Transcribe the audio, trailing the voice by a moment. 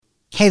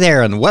Hey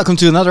there, and welcome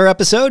to another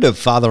episode of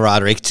Father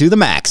Roderick to the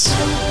Max.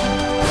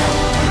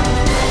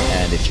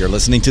 And if you're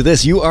listening to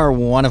this, you are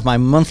one of my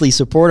monthly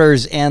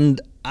supporters,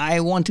 and I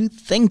want to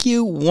thank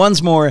you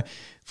once more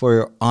for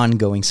your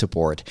ongoing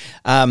support.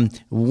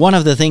 One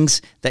of the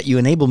things that you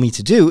enable me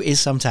to do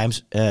is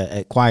sometimes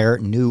acquire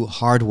new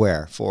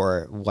hardware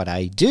for what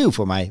I do,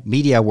 for my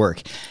media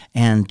work.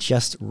 And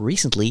just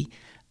recently,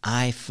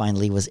 I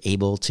finally was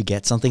able to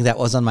get something that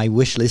was on my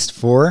wish list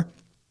for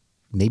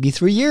maybe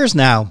 3 years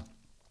now.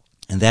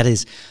 And that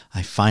is,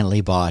 I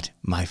finally bought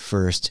my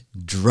first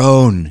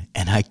drone,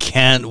 and I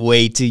can't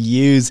wait to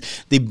use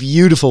the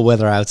beautiful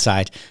weather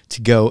outside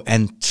to go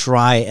and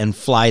try and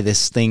fly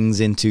these things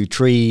into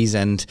trees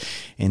and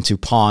into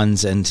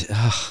ponds. And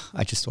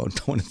I just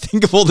don't want to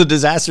think of all the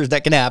disasters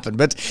that can happen.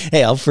 But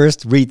hey, I'll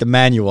first read the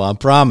manual, I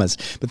promise.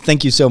 But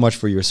thank you so much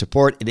for your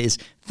support. It is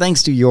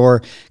thanks to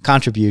your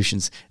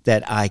contributions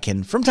that I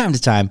can, from time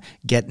to time,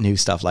 get new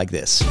stuff like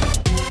this.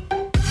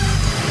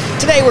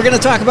 Today we're going to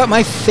talk about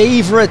my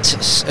favorite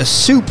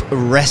soup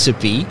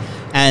recipe.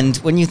 And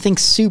when you think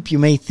soup, you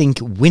may think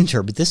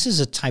winter, but this is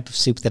a type of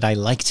soup that I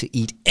like to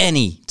eat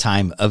any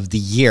time of the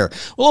year.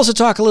 We'll also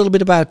talk a little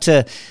bit about,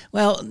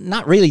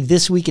 not really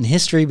this week in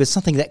history, but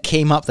something that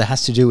came up that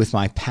has to do with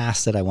my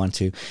past that I want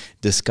to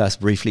discuss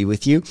briefly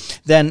with you.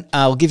 Then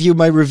I'll give you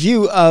my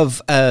review of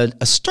a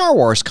Star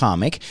Wars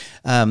comic,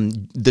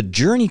 The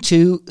Journey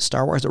to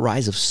Star Wars: The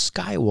Rise of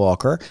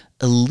Skywalker,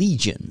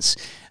 Allegiance.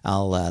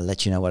 I'll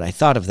let you know what I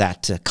thought of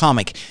that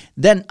comic.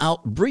 Then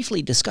I'll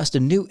briefly discuss the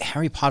new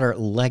Harry Potter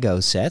Lego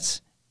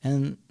sets.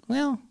 And,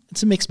 well,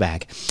 it's a mixed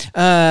bag.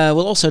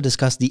 We'll also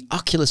discuss the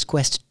Oculus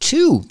Quest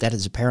 2 that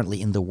is apparently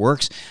in the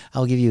works.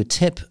 I'll give you a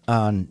tip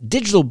on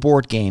digital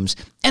board games.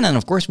 And then,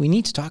 of course, we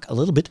need to talk a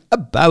little bit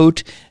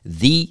about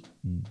the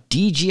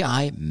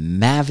DJI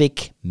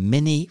Mavic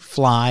Mini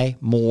Fly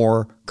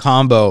More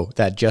combo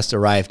that just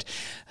arrived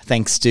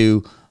thanks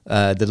to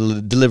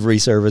the delivery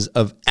service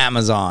of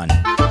Amazon.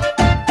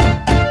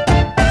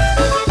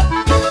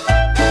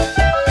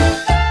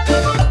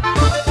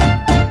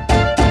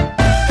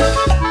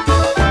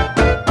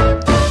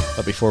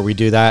 Before we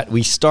do that,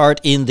 we start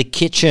in the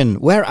kitchen,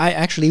 where I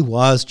actually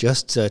was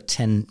just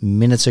 10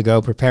 minutes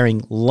ago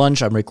preparing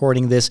lunch. I'm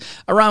recording this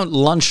around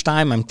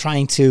lunchtime. I'm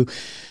trying to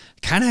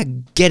kind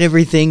of get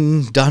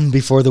everything done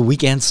before the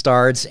weekend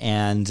starts.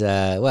 And,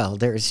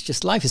 there's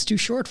just life is too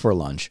short for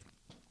lunch.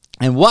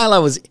 And while I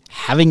was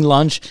having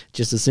lunch,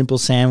 just a simple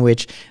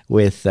sandwich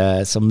with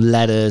some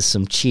lettuce,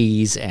 some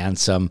cheese, and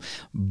some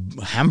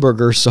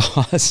hamburger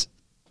sauce.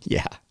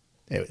 Yeah.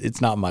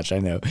 It's not much, I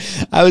know.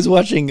 I was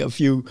watching a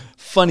few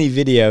funny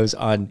videos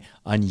on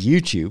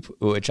YouTube,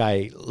 which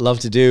I love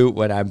to do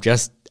when I'm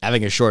just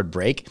having a short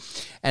break.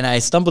 And I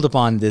stumbled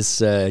upon this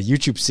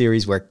YouTube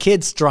series where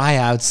kids try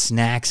out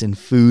snacks and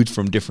food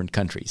from different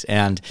countries.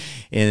 And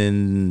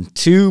in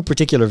two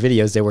particular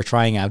videos, they were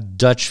trying out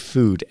Dutch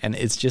food. And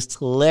it's just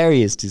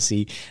hilarious to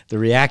see the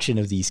reaction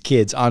of these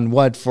kids on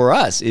what for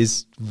us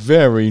is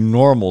very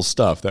normal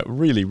stuff that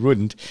really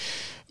wouldn't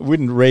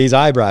raise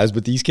eyebrows,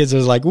 but these kids are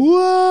like,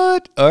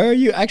 what? Are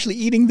you actually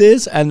eating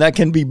this? And that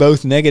can be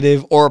both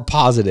negative or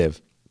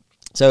positive.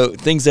 So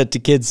things that the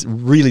kids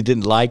really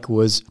didn't like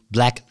was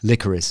black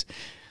licorice.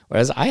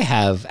 Whereas I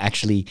have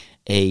actually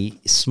a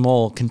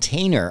small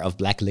container of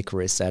black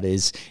licorice that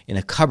is in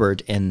a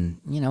cupboard, and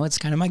it's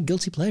kind of my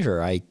guilty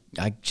pleasure. I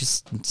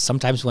just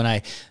sometimes when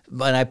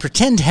I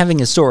pretend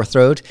having a sore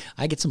throat,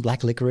 I get some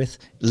black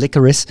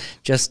licorice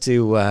just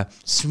to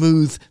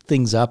smooth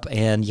things up.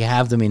 And you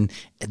have them in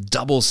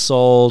double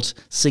salt,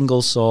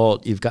 single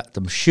salt. You've got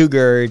them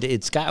sugared.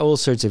 It's got all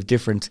sorts of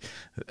different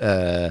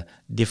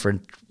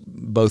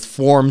both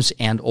forms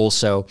and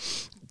also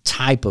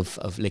type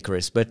of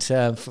licorice. But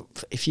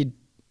if you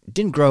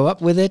didn't grow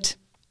up with it,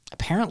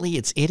 apparently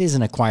it is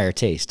an acquired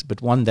taste,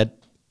 but one that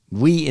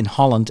we in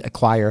Holland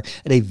acquire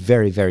at a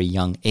very, very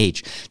young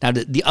age. Now,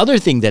 the other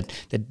thing that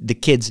the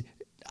kids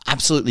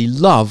absolutely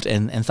loved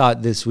and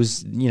thought this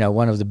was,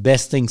 one of the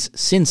best things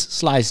since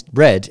sliced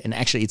bread, and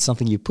actually it's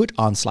something you put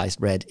on sliced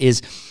bread,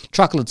 is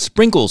chocolate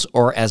sprinkles,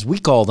 or as we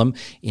call them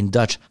in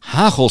Dutch,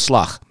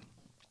 hagelslag.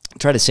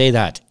 Try to say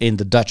that in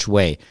the Dutch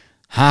way,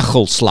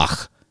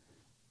 hagelslag.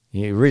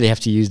 You really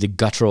have to use the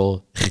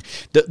guttural.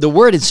 The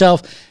word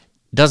itself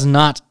does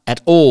not at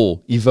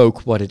all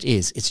evoke what it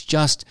is. It's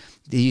just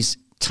these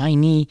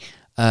tiny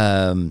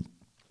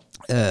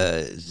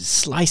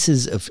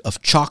slices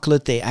of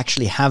chocolate. They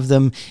actually have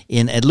them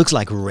in, it looks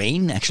like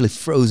rain, actually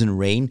frozen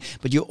rain,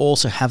 but you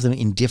also have them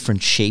in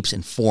different shapes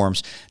and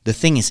forms. The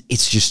thing is,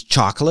 it's just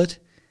chocolate,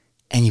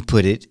 and you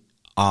put it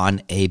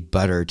on a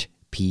buttered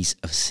piece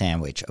of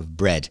sandwich of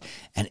bread,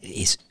 and it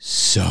is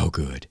so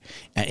good,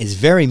 and it's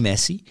very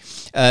messy.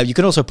 You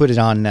can also put it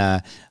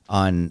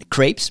on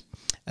crepes,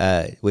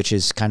 which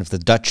is kind of the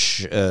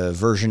Dutch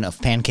version of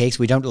pancakes.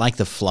 We don't like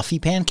the fluffy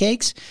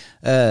pancakes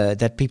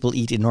that people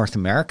eat in North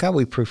America.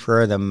 We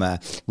prefer them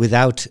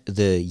without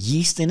the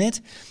yeast in it.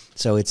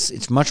 So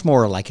it's much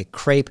more like a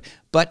crepe,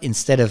 but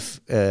instead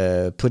of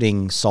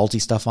putting salty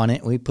stuff on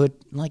it, we put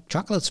like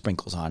chocolate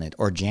sprinkles on it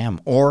or jam.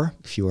 Or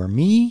if you are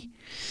me,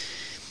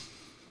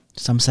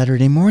 some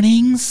Saturday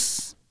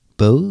mornings,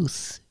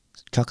 both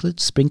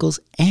chocolate sprinkles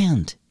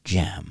and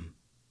jam.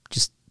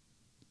 Just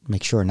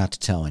make sure not to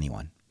tell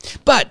anyone.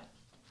 But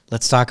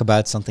let's talk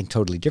about something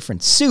totally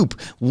different. Soup.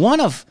 One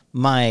of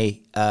my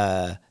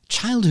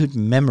childhood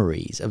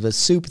memories of a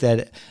soup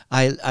that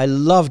I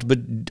loved, but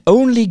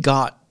only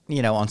got,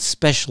 on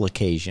special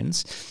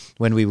occasions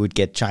when we would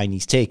get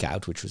Chinese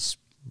takeout, which was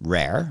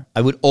rare.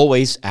 I would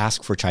always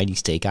ask for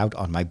Chinese takeout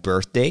on my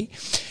birthday.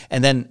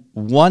 And then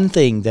one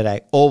thing that I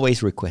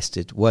always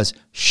requested was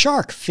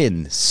shark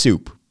fin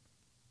soup.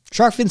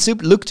 Shark fin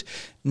soup looked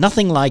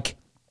nothing like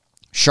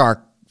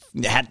shark,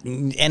 had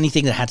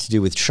anything that had to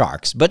do with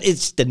sharks, but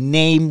the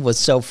name was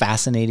so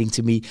fascinating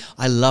to me.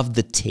 I loved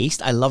the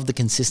taste. I loved the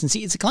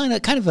consistency. It's a kind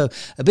of a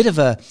bit of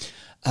a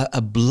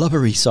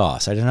blubbery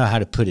sauce. I don't know how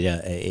to put it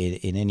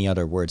in any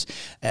other words.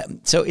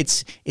 So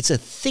it's a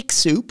thick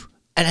soup,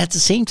 and at the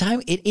same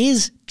time, it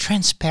is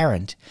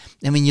transparent.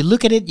 And when you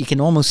look at it, you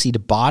can almost see the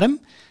bottom,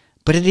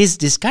 but it is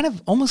this kind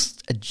of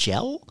almost a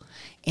gel,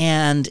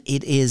 and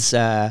it is.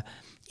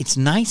 It's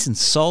nice and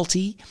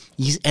salty,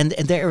 and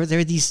there are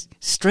these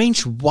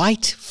strange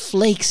white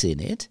flakes in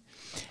it,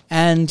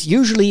 and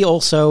usually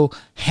also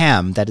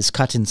ham that is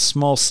cut in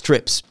small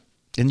strips.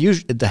 And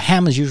the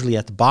ham is usually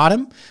at the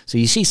bottom, so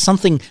you see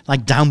something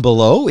like down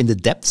below in the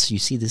depths. You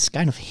see this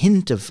kind of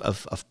hint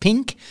of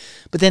pink,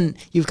 but then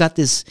you've got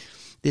this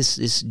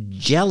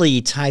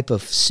jelly type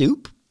of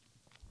soup,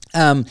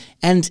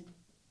 and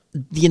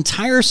the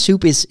entire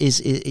soup is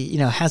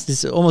has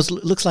this, almost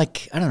looks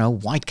like, I don't know,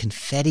 white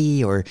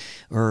confetti or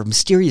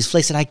mysterious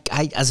flakes. And I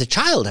as a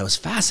child, I was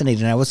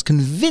fascinated, and I was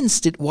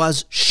convinced it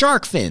was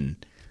shark fin.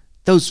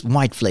 Those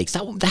white flakes,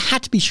 that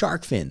had to be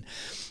shark fin.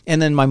 And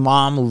then my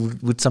mom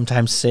would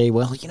sometimes say,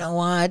 "Well, you know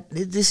what?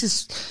 This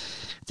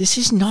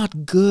is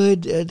not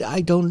good.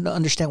 I don't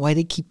understand why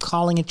they keep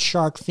calling it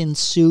shark fin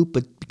soup,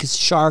 but because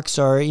sharks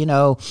are,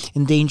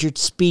 endangered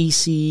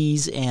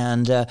species,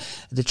 and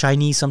the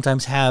Chinese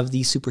sometimes have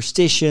these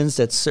superstitions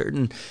that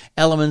certain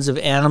elements of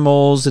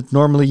animals that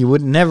normally you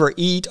would never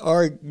eat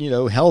are,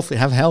 healthy,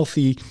 have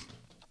healthy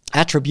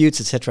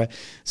attributes, etc."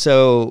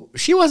 So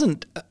she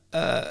wasn't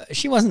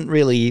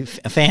really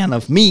a fan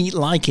of me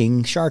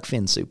liking shark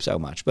fin soup so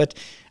much, but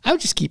I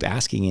would just keep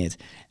asking it,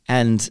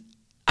 and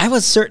I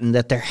was certain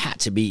that there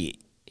had to be,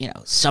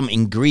 some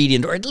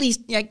ingredient, or at least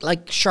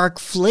like shark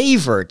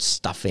flavored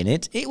stuff in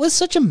it. It was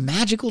such a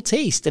magical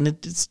taste, and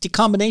it's the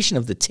combination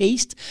of the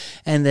taste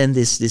and then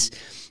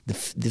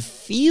the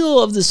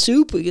feel of the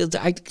soup.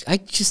 I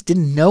just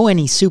didn't know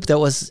any soup that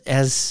was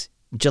as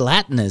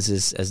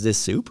gelatinous as this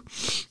soup,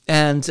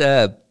 and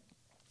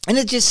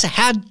it just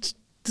had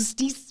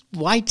these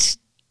white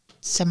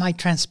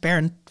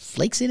semi-transparent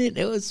flakes in it.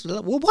 It was,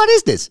 well, what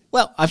is this?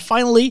 Well, I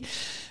finally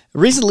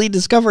recently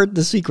discovered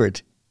the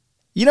secret.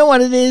 You know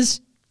what it is?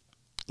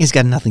 It's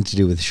got nothing to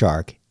do with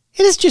shark.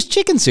 It is just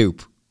chicken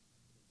soup.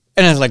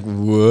 And I was like,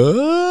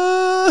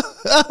 whoa,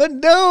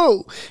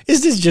 no,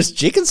 is this just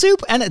chicken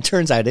soup? And it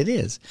turns out it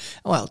is.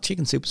 Well,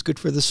 chicken soup is good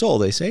for the soul,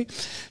 they say.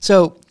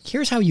 So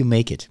here's how you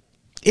make it.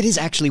 It is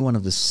actually one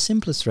of the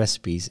simplest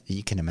recipes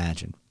you can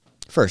imagine.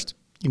 First,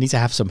 you need to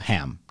have some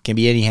ham. Can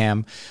be any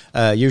ham.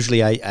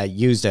 Usually I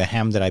used a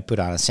ham that I put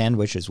on a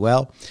sandwich as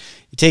well.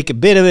 You take a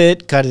bit of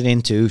it, cut it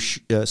into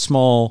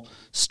small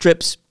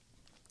strips,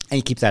 and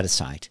you keep that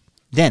aside.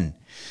 Then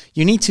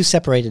you need to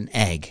separate an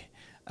egg,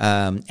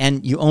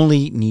 and you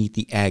only need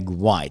the egg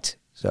white.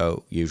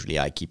 So usually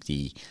I keep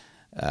the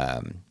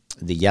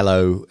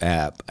yellow.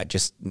 I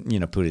just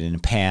put it in a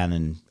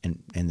pan,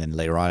 and then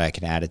later on I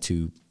can add it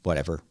to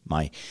whatever,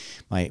 my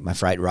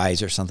fried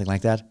rice or something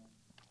like that.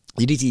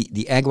 You need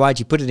the egg white.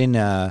 You put it in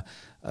a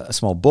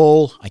small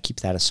bowl. I keep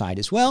that aside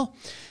as well.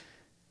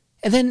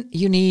 And then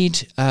you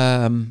need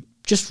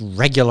just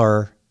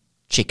regular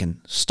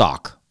chicken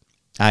stock.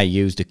 I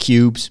use the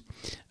cubes,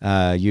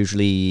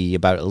 usually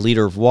about a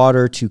liter of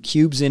water, 2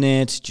 cubes in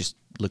it. Just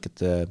look at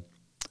the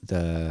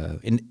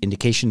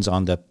indications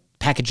on the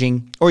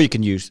packaging, or you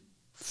can use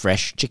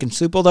fresh chicken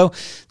soup. Although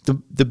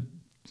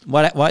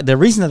the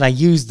reason that I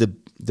use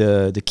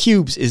the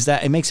cubes is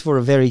that it makes for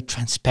a very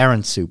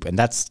transparent soup, and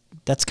that's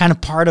kind of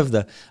part of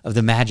the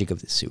magic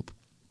of the soup.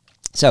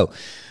 So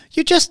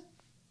you just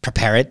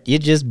prepare it. You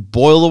just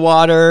boil the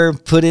water,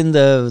 put in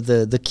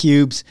the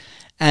cubes,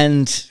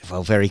 and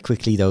well, very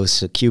quickly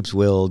those cubes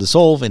will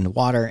dissolve in the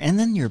water, and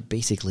then you're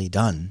basically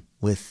done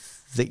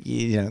with the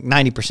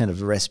 90% of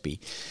the recipe.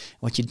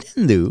 What you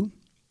then do,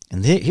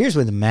 and here's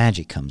where the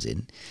magic comes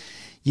in.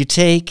 You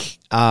take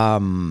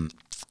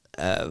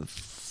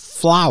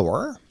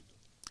flour.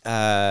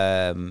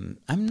 I'm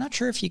not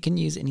sure if you can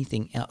use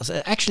anything else.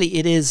 Actually,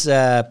 it is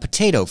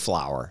potato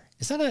flour.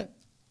 Is that a?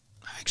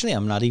 Actually,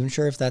 I'm not even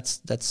sure if that's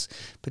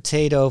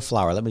potato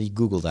flour. Let me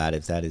Google that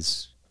if that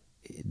is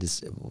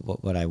this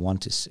what I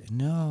want to say.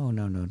 No,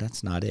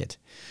 that's not it.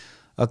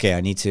 Okay,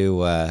 I need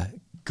to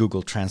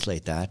Google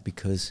translate that,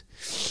 because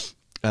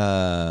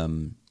how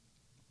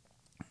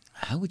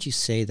would you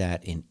say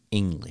that in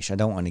English? I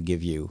don't want to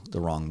give you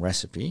the wrong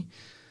recipe.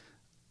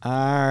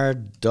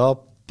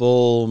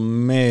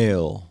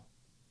 Aardappelmeel.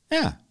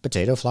 Yeah,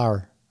 potato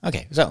flour.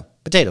 Okay, so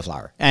potato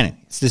flour. Anyway,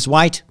 it's this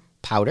white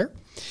powder.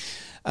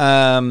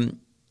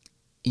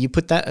 You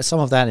put some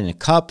of that in a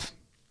cup,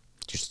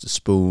 just a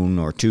spoon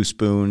or 2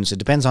 spoons. It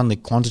depends on the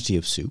quantity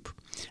of soup,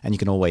 and you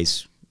can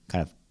always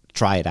kind of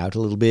try it out a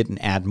little bit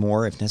and add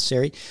more if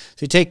necessary.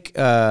 So you take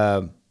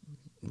 1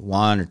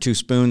 or 2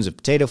 spoons of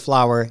potato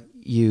flour.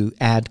 You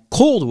add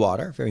cold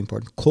water, very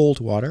important, cold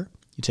water.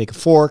 You take a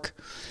fork,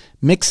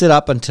 mix it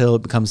up until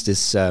it becomes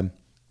this,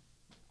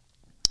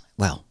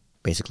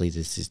 basically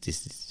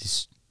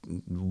this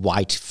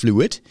white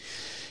fluid.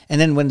 And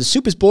then when the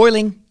soup is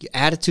boiling, you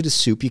add it to the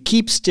soup. You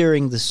keep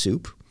stirring the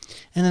soup.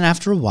 And then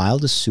after a while,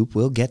 the soup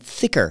will get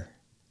thicker.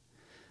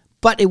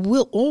 But it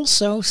will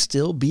also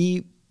still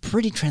be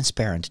pretty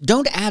transparent.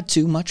 Don't add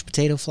too much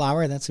potato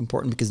flour. That's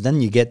important because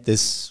then you get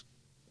this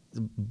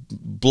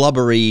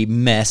blubbery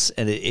mess.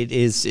 And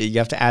you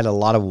have to add a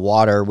lot of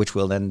water, which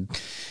will then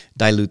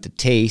dilute the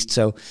taste.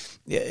 So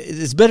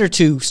it's better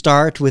to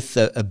start with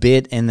a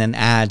bit and then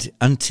add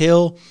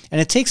until, and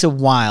it takes a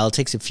while, it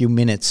takes a few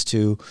minutes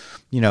to,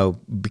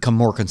 become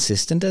more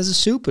consistent as a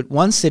soup. But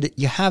once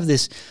you have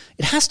this,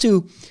 it has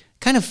to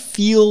kind of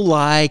feel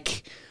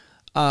like,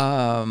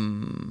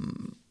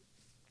 I'm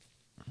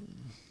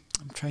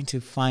trying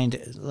to find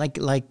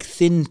like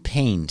thin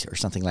paint or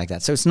something like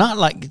that. So it's not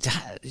like,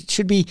 it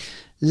should be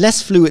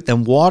less fluid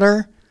than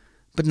water,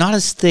 but not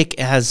as thick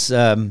as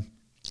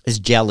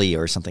jelly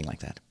or something like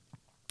that.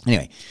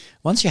 Anyway,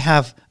 once you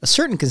have a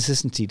certain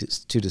consistency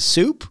to the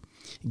soup,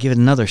 give it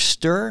another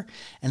stir,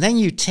 and then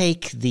you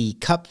take the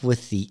cup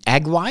with the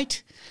egg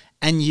white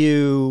and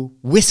you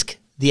whisk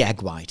the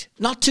egg white.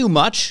 Not too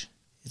much,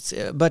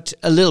 but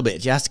a little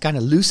bit. You have to kind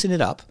of loosen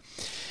it up.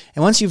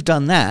 And once you've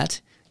done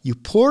that, you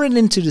pour it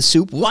into the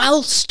soup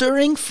while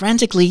stirring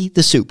frantically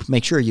the soup.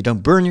 Make sure you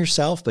don't burn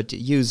yourself, but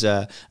use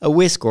a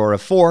whisk or a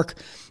fork,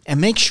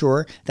 and make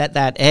sure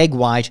that egg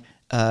white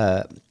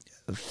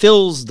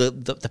fills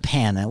the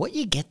pan. And what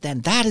you get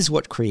then, that is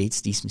what creates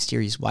these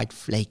mysterious white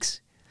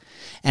flakes.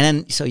 And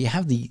then, so you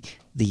have the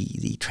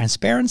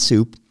transparent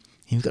soup,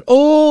 and you've got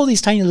all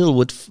these tiny little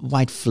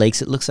white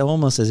flakes. It looks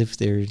almost as if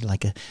they're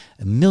like a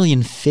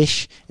million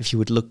fish. If you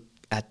would look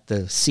at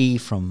the sea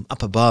from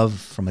up above,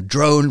 from a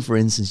drone, for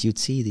instance, you'd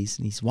see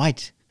these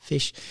white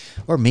fish,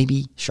 or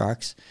maybe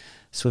sharks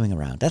swimming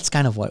around. That's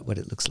kind of what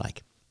it looks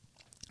like.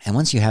 And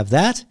once you have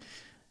that,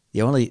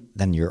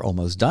 then you're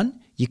almost done.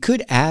 You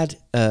could add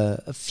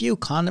a few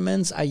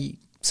condiments. I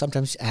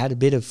sometimes add a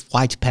bit of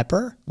white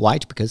pepper,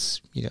 white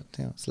because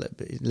it's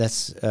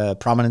less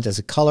prominent as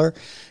a color.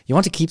 You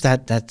want to keep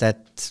that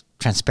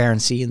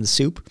transparency in the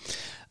soup.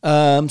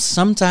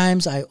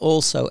 Sometimes I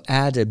also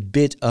add a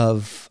bit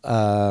of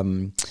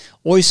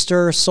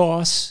oyster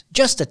sauce,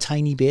 just a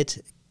tiny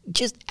bit.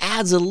 Just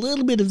adds a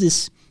little bit of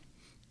this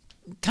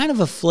kind of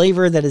a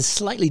flavor that is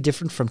slightly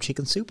different from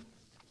chicken soup.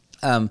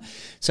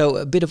 So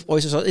a bit of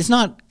oyster sauce. It's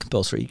not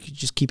compulsory. You can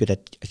just keep it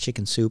at a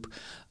chicken soup.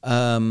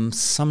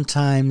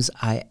 Sometimes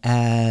I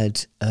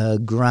add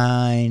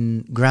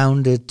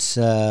grounded,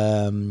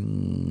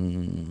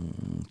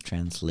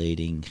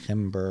 translating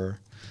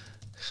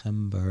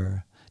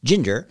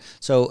ginger.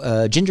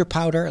 So ginger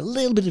powder, a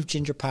little bit of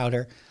ginger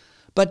powder,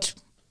 but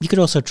you could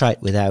also try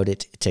it without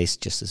it. It tastes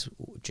just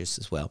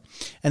as well.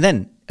 And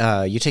then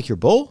you take your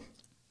bowl.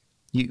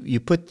 You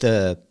put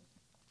the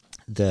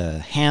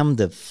ham,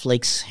 the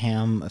flakes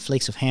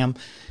of ham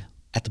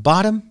at the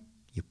bottom.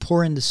 You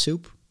pour in the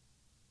soup,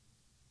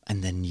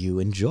 and then you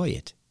enjoy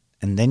it.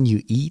 And then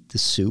you eat the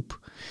soup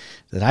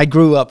that I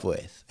grew up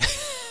with.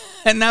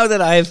 And now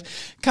that I've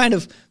kind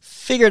of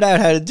figured out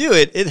how to do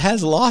it, it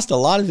has lost a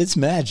lot of its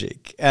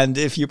magic. And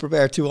if you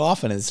prepare too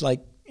often, it's like,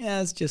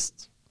 it's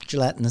just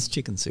gelatinous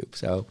chicken soup.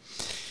 So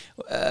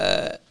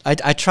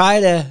I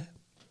try to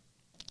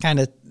kind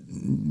of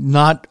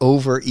not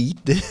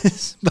overeat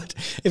this, but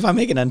if I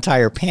make an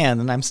entire pan,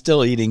 then I'm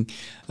still eating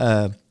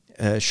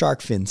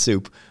shark fin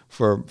soup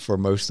for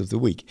most of the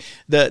week.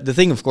 The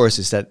thing, of course,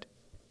 is that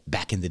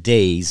back in the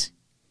days,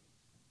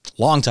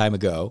 long time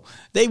ago,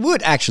 they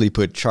would actually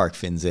put shark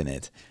fins in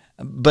it.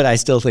 But I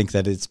still think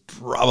that it's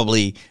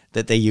probably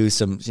that they use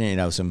some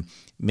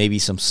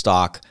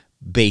stock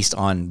based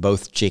on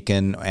both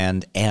chicken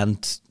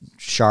and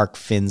shark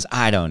fins.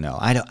 I don't know.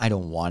 I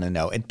don't want to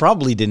know. It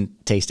probably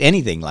didn't taste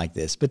anything like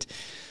this, but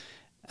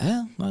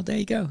well, there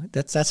you go.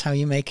 That's how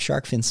you make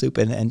shark fin soup,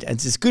 and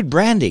it's good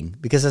branding,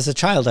 because as a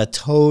child I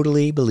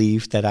totally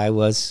believed that I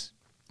was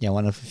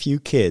one of a few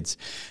kids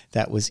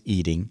that was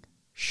eating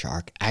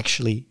shark,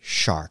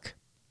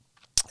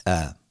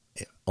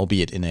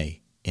 albeit in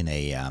a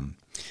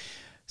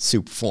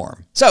soup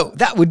form. So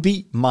that would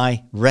be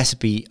my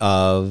recipe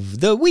of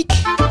the week.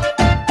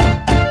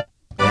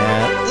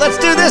 Let's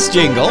do this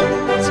jingle.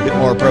 It's a bit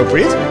more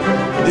appropriate.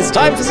 It's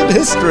time for some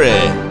history.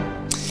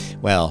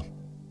 Well,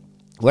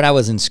 when I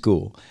was in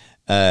school,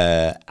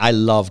 I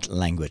loved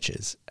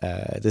languages.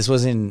 This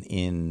was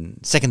in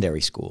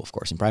secondary school, of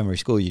course. In primary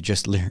school, you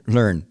just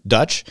learn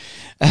Dutch,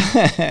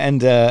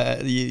 and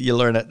you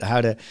learn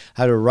how to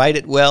write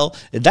it well.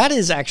 That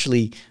is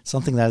actually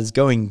something that is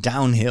going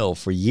downhill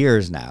for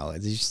years now.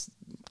 These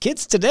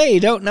kids today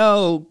don't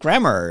know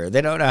grammar.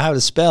 They don't know how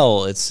to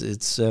spell.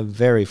 It's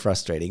very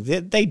frustrating.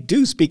 They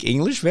do speak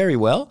English very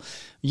well.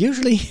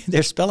 Usually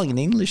their spelling in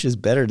English is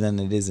better than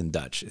it is in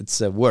Dutch. It's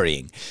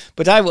worrying.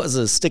 But I was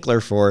a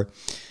stickler for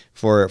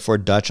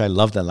Dutch. I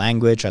love the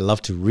language. I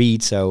love to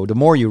read. So the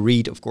more you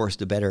read, of course,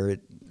 the better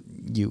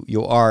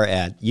you are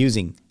at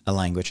using a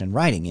language and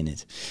writing in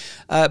it.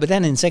 But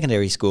then in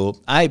secondary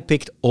school, I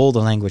picked all the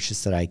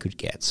languages that I could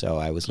get. So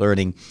I was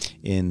learning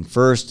in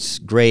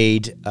first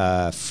grade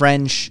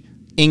French,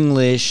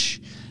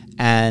 English,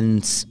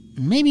 and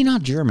maybe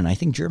not German. I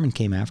think German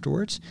came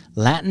afterwards.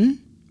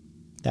 Latin,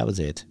 that was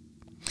it.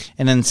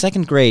 And in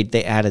second grade,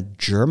 they added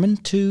German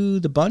to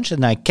the bunch,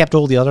 and I kept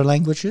all the other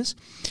languages.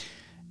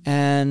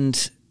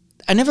 And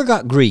I never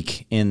got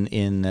Greek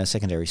in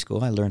secondary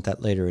school. I learned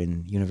that later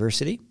in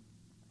university.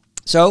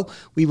 So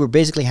we were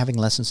basically having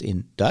lessons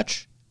in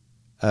Dutch,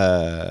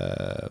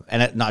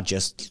 and not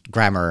just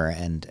grammar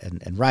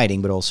and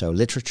writing, but also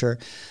literature.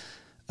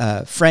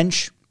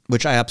 French,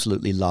 which I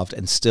absolutely loved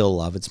and still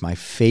love. It's my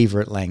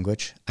favorite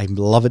language. I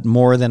love it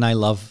more than I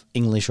love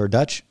English or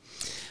Dutch.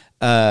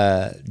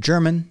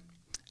 German,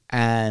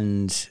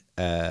 and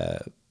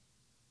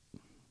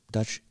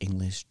Dutch,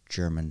 English,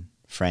 German,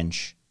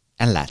 French,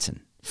 and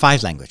Latin.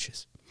 5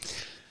 languages.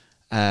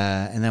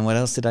 And then what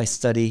else did I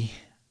study?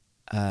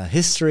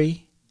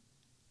 History.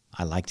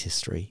 I liked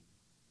history.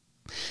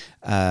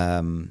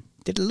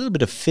 Did a little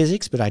bit of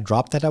physics, but I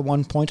dropped that at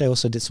one point. I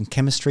also did some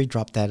chemistry,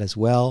 dropped that as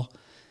well.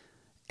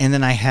 And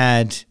then I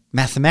had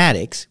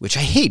mathematics, which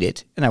I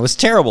hated, and I was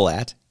terrible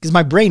at, because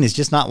my brain is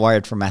just not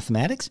wired for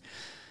mathematics.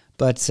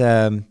 But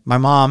my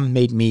mom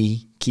made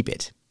me keep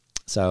it.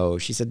 So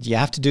she said, you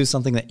have to do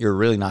something that you're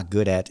really not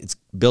good at. It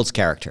builds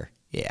character.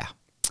 Yeah.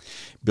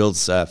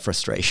 Builds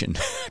frustration.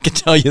 I can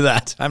tell you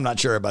that. I'm not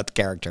sure about the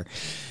character.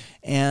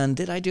 And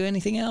did I do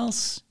anything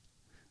else?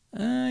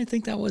 I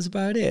think that was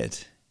about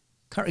it.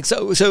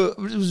 So it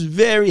was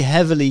very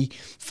heavily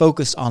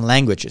focused on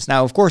languages.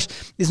 Now, of course,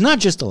 it's not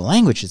just the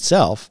language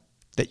itself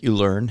that you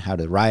learn how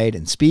to write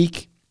and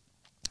speak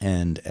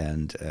and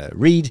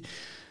read,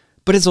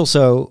 but it's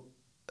also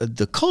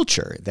the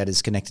culture that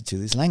is connected to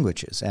these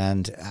languages.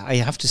 And I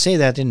have to say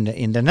that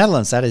in the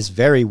Netherlands, that is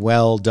very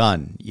well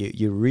done.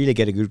 You really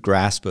get a good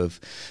grasp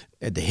of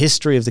the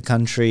history of the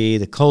country,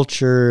 the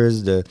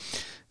cultures, the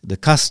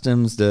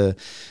customs,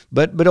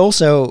 but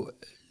also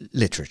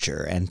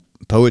literature and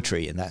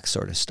poetry and that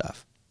sort of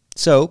stuff.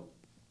 So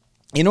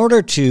in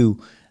order to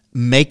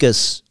make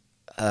us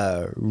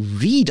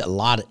read a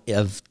lot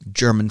of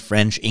German,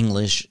 French,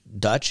 English,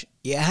 Dutch,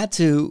 you had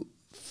to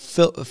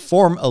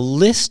form a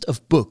list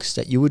of books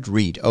that you would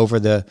read over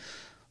the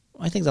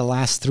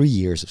last 3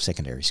 years of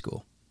secondary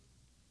school.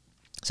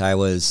 So I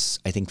was,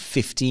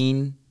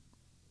 15,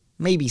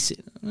 maybe,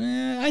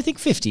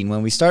 15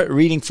 when we started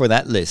reading for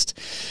that list.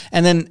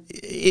 And then,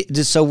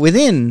 so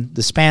within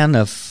the span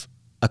of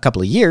a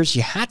couple of years,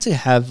 you had to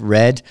have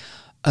read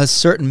a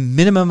certain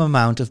minimum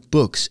amount of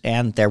books,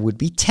 and there would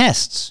be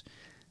tests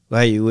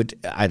where you would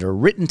either a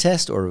written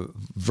test or a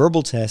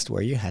verbal test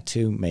where you had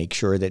to make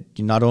sure that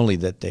not only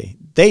that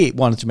they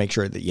wanted to make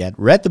sure that you had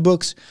read the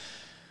books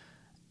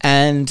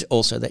and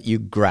also that you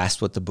grasped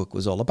what the book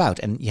was all about.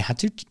 And you had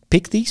to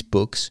pick these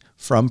books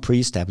from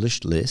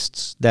pre-established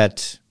lists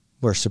that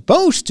were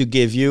supposed to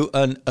give you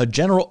a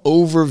general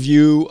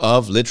overview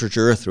of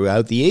literature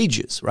throughout the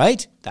ages,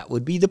 right? That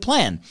would be the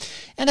plan.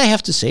 And I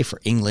have to say, for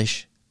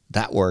English,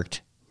 that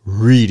worked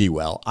really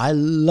well. I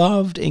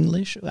loved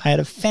English. I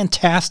had a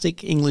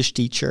fantastic English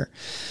teacher.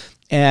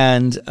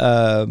 And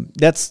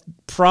that's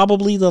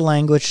probably the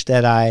language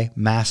that I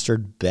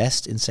mastered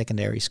best in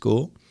secondary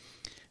school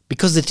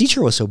because the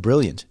teacher was so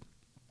brilliant.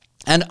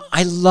 And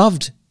I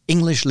loved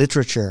English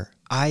literature.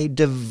 I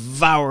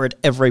devoured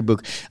every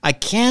book. I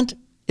can't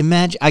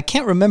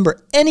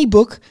remember any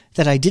book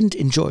that I didn't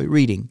enjoy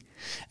reading.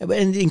 And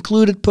it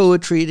included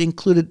poetry, it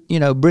included,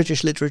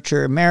 British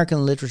literature,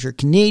 American literature,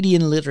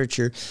 Canadian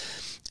literature.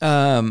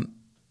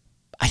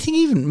 I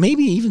think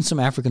maybe even some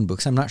African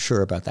books. I'm not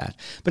sure about that.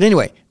 But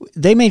anyway,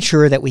 they made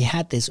sure that we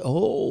had this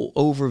whole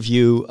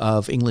overview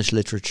of English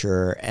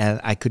literature, and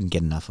I couldn't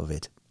get enough of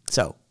it.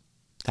 So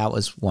that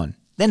was one.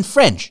 Then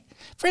French.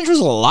 French was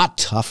a lot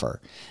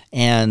tougher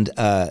and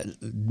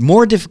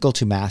more difficult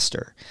to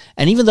master.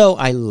 And even though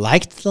I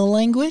liked the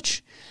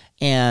language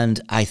and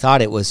I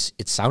thought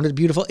it sounded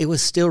beautiful, it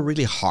was still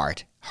really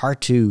hard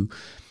to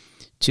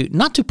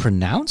not to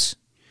pronounce.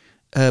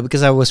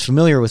 Because I was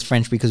familiar with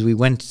French because we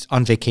went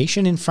on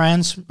vacation in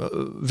France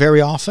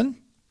very often.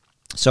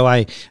 So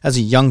as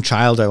a young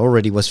child, I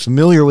already was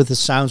familiar with the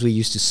sounds. We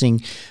used to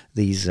sing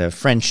these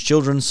French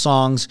children's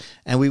songs,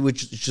 and we would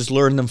just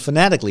learn them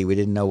phonetically. We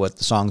didn't know what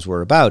the songs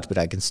were about, but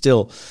I can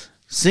still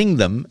sing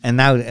them. And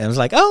now I was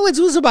like, oh, it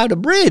was about a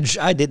bridge.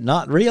 I did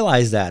not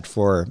realize that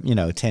for,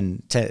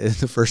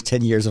 the first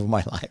 10 years of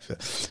my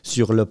life.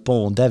 Sur le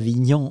pont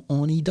d'Avignon,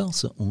 on y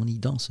danse.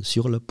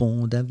 Sur le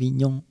pont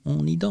d'Avignon,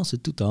 on y danse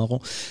tout en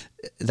rond.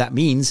 That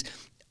means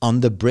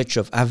On the bridge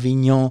of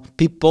Avignon,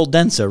 people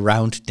dance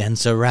around,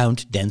 dance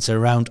around, dance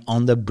around.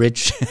 On the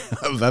bridge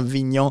of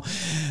Avignon,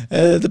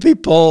 the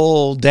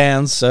people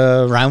dance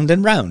round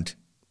and round.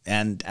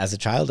 And as a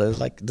child, I was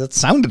like, that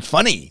sounded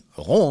funny.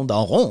 Ronde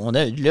en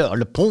ronde,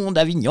 le pont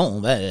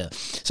d'Avignon.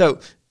 So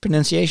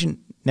pronunciation,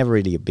 never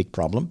really a big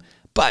problem.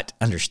 But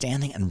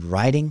understanding and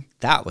writing,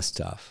 that was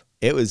tough.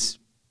 It was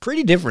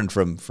pretty different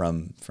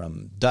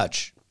from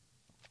Dutch.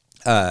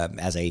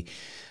 As a,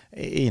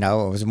 it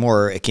was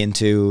more akin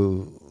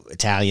to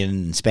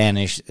Italian,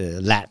 Spanish,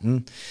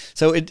 Latin.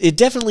 So it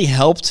definitely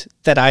helped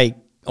that I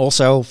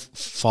also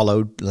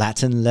followed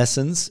Latin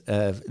lessons,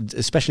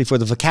 especially for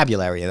the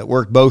vocabulary. And it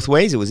worked both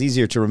ways. It was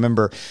easier to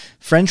remember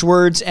French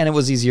words, and it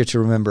was easier to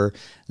remember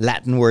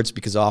Latin words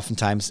because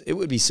oftentimes it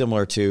would be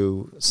similar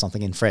to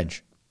something in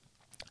French.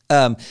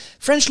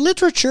 French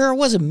literature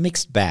was a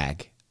mixed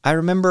bag. I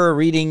remember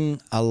reading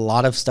a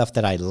lot of stuff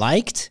that I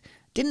liked,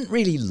 didn't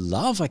really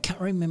love. I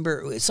can't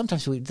remember.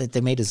 Sometimes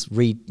they made us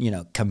read,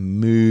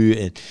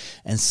 Camus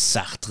and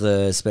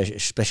Sartre,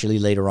 especially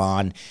later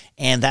on.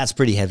 And that's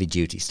pretty heavy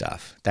duty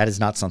stuff. That is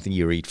not something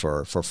you read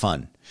for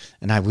fun.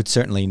 And I would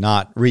certainly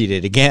not read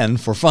it again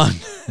for fun.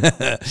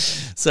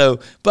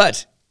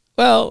 It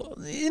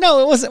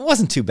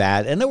wasn't too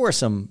bad. And there were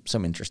some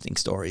interesting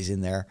stories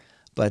in there,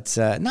 but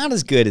not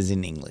as good as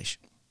in English.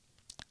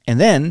 And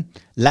then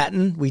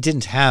Latin, we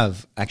didn't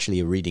have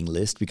actually a reading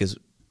list because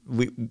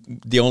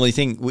the only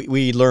thing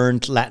we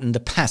learned Latin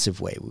the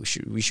passive way.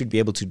 We should be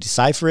able to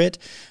decipher it,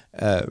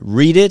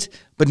 read it,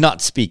 but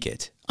not speak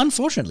it.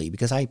 Unfortunately,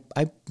 because I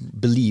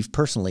believe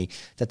personally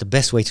that the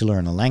best way to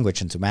learn a language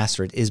and to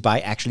master it is by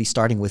actually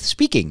starting with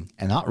speaking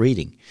and not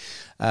reading.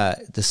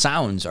 The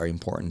sounds are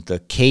important. The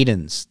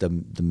cadence, the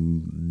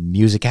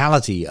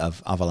musicality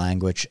of a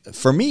language,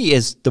 for me,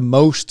 is the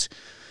most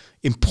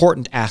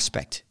important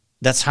aspect.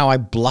 That's how I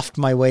bluffed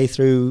my way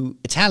through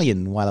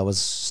Italian while I was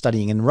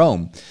studying in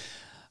Rome.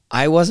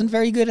 I wasn't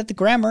very good at the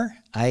grammar.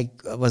 I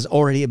was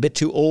already a bit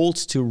too old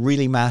to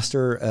really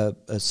master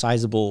a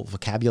sizable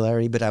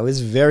vocabulary, but I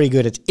was very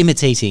good at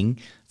imitating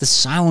the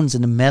sounds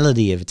and the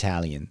melody of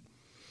Italian.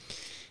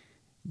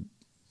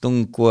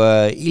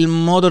 Dunque, il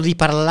modo di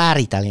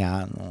parlare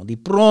italiano, di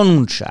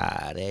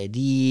pronunciare,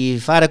 di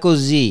fare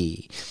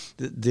così,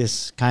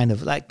 this kind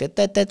of like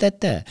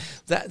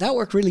that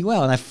worked really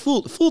well, and I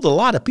fooled a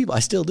lot of people. I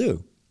still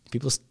do.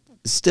 People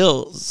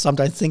still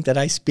sometimes think that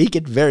I speak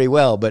it very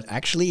well, but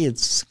actually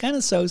it's kind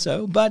of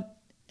so-so. But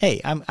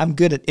hey, I'm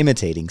good at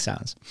imitating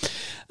sounds.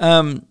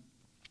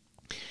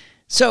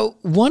 So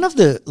one of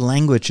the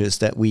languages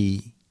that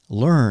we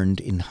learned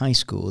in high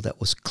school that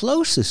was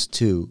closest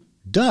to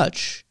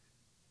Dutch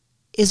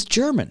is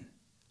German.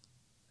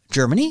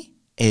 Germany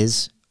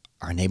is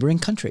our neighboring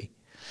country.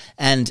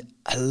 And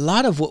a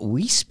lot of what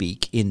we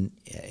speak in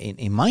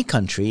my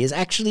country is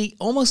actually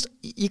almost,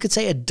 you could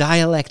say, a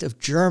dialect of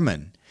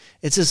German.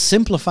 It's a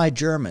simplified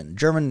German.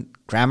 German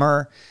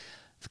grammar,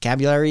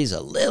 vocabulary is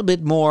a little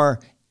bit more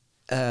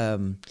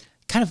kind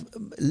of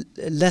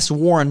less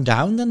worn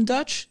down than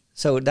Dutch.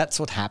 So that's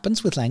what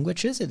happens with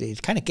languages.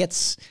 It kind of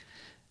gets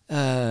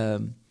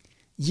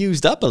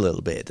used up a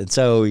little bit. And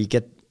so you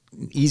get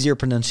easier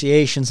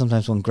pronunciation.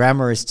 Sometimes when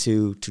grammar is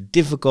too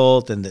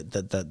difficult, and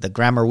the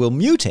grammar will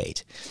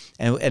mutate.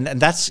 And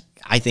that's,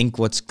 I think,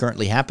 what's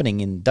currently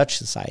happening in Dutch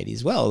society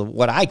as well.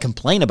 What I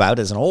complain about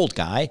as an old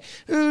guy,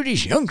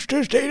 these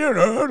youngsters, they don't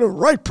know how to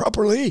write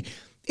properly,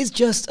 is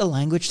just a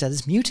language that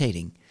is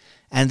mutating.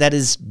 And that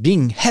is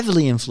being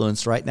heavily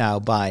influenced right now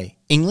by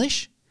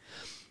English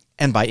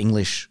and by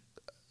English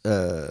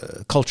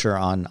culture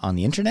on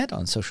the internet,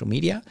 on social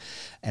media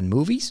and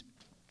movies.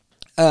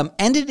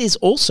 And it is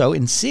also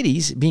in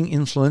cities being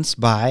influenced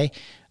by,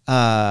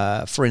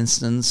 for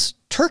instance,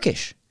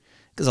 Turkish.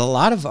 Because a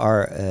lot of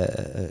our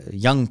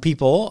young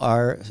people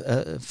are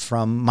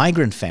from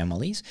migrant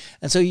families.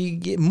 And so you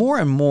get more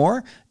and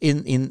more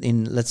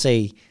in let's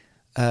say,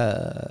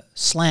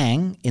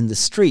 slang in the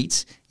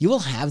streets. You will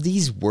have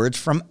these words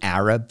from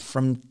Arab,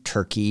 from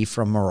Turkey,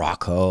 from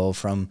Morocco,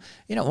 from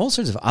all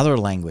sorts of other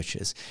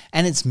languages.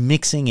 And it's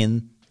mixing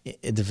in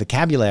the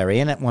vocabulary.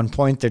 And at one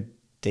point,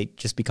 they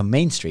just become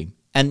mainstream.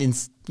 And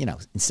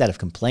instead of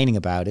complaining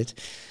about it,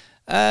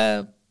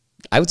 I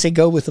would say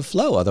go with the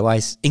flow.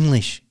 Otherwise,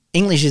 English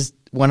is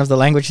one of the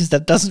languages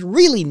that doesn't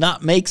really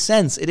not make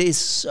sense. It is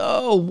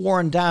so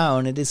worn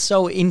down. It is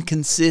so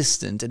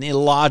inconsistent and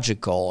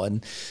illogical.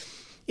 And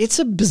it's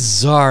a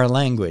bizarre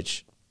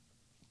language.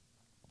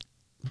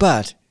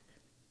 But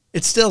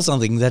it's still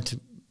something that,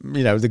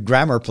 the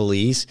grammar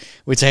police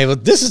would say, well,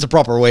 this is the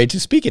proper way to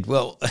speak it.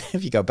 Well,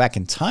 if you go back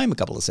in time a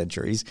couple of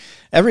centuries,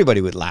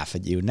 everybody would laugh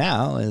at you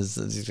now.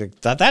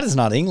 That is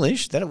not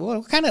English.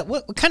 What kind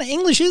of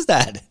English is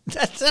that?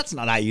 That's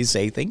not how you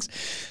say things.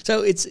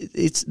 So it's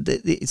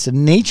the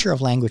nature of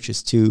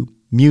languages to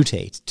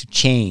mutate, to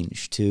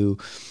change, to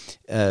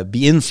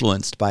be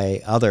influenced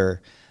by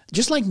other.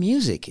 Just like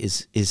music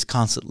is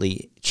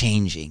constantly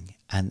changing,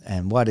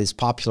 and what is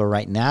popular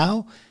right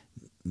now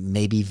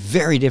maybe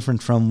very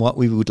different from what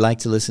we would like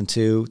to listen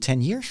to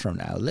 10 years from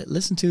now.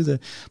 Listen to the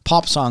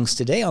pop songs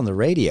today on the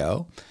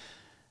radio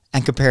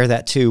and compare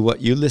that to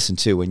what you listened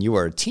to when you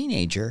were a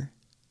teenager.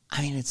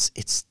 I mean,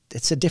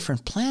 it's a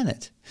different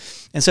planet.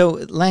 And so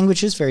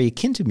languages, very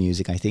akin to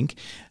music, I think,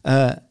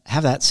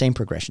 have that same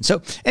progression.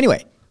 So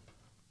anyway,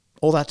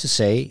 all that to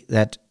say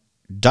that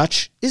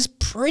Dutch is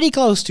pretty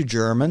close to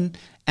German,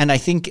 and I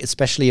think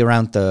especially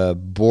around the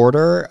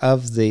border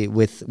of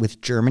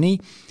with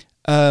Germany,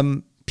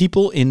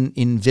 people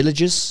in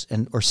villages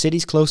or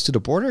cities close to the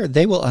border,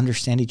 they will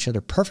understand each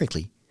other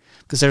perfectly,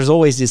 because there's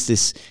always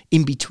this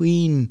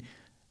in-between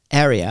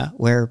area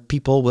where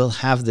people will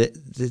have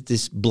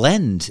this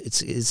blend.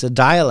 It's a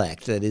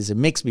dialect that is a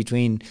mix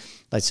between,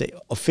 let's say,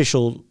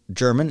 official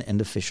German and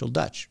official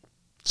Dutch.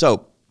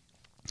 So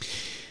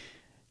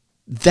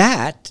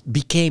that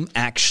became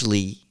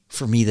actually,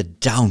 for me, the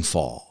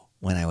downfall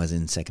when I was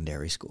in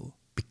secondary school.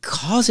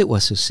 Because it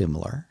was so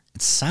similar,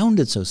 it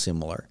sounded so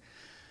similar,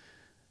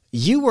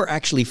 you were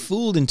actually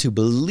fooled into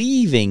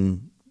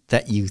believing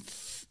that you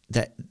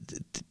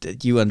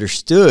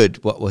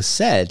understood what was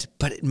said,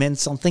 but it meant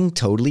something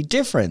totally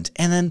different.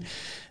 And then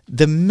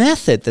the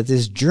method that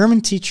this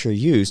German teacher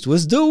used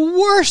was the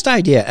worst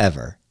idea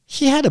ever.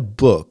 He had a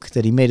book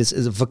that he made as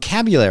a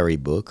vocabulary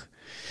book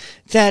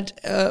that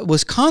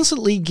was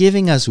constantly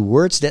giving us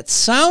words that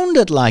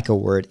sounded like a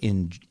word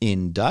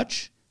in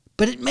Dutch,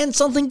 but it meant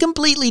something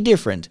completely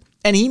different.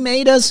 And he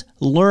made us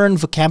learn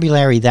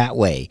vocabulary that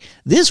way.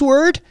 This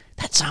word,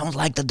 that sounds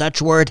like the Dutch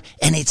word,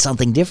 and it's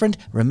something different.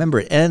 Remember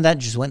it. And that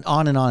just went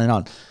on and on and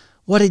on.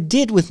 What it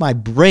did with my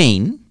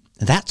brain,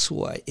 that's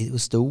why it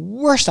was the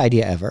worst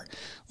idea ever,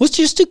 was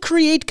just to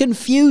create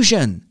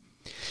confusion.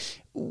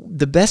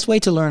 The best way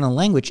to learn a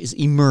language is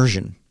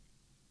immersion.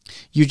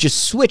 You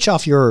just switch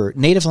off your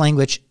native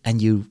language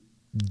and you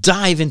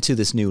dive into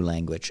this new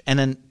language. And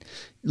then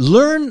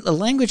learn a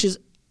language is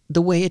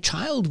the way a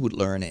child would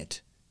learn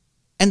it.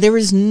 And there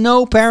is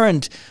no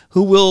parent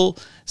who will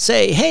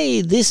say,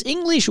 hey, this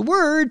English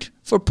word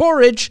for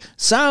porridge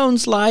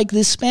sounds like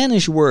this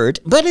Spanish word,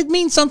 but it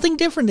means something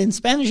different. In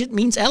Spanish, it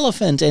means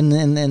elephant,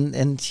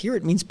 and here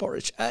it means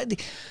porridge.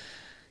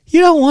 You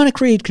don't want to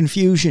create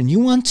confusion. You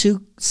want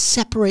to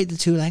separate the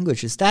two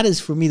languages. That is,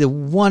 for me, the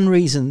one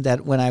reason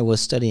that when I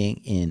was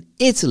studying in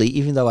Italy,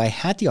 even though I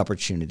had the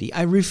opportunity,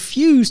 I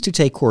refused to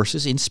take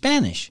courses in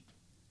Spanish,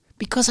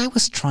 because I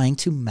was trying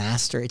to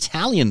master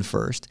Italian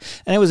first.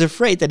 And I was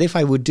afraid that if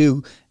I would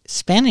do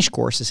Spanish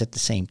courses at the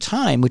same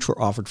time, which were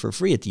offered for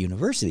free at the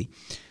university,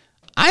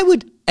 I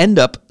would end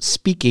up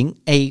speaking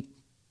a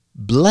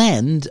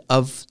blend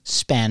of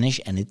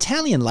Spanish and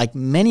Italian, like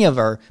many of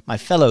my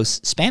fellow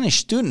Spanish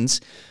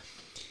students.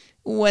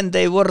 When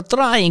they were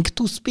trying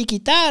to speak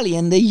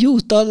Italian, they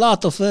used a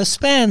lot of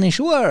Spanish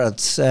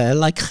words,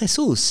 like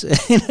Jesus.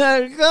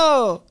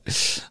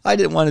 I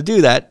didn't want to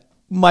do that.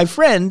 My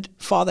friend,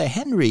 Father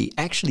Henry,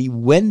 actually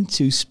went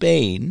to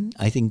Spain,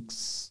 I think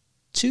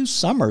 2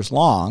 summers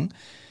long,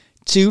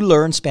 to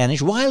learn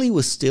Spanish while he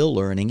was still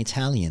learning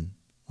Italian.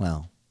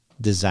 Well,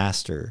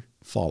 disaster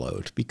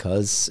followed,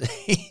 because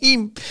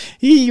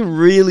he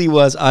really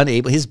was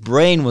unable, his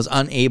brain was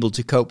unable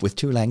to cope with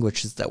 2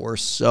 languages that were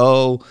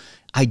so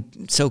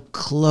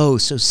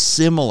close, so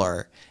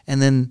similar.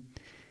 And then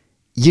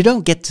you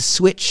don't get to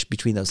switch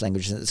between those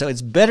languages. So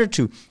it's better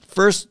to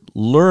first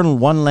learn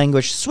one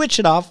language, switch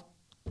it off,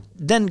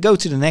 then go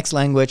to the next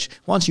language.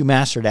 Once you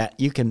master that,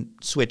 you can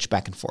switch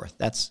back and forth.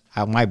 That's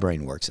how my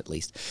brain works, at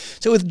least.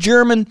 So with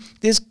German,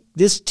 this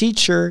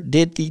teacher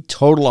did the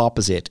total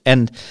opposite.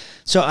 And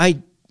so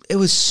it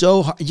was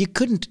so hard. You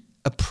couldn't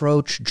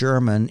approach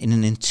German in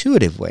an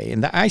intuitive way.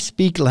 And I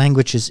speak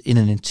languages in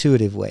an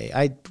intuitive way.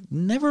 I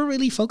never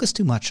really focused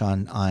too much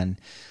on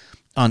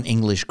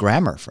English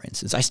grammar, for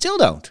instance. I still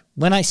don't.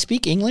 When I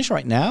speak English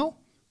right now,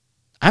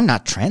 I'm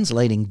not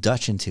translating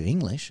Dutch into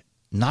English.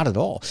 Not at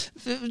all.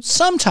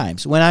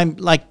 Sometimes when I'm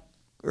like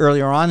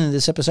earlier on in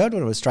this episode,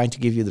 when I was trying to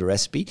give you the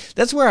recipe,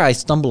 that's where I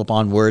stumble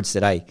upon words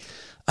that I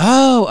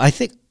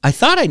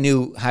thought I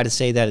knew how to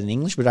say that in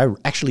English, but I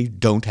actually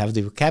don't have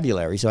the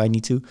vocabulary, so I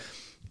need to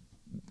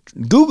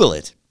Google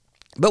it.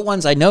 But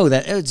once I know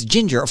that it's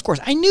ginger, of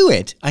course, I knew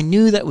it. I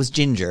knew that was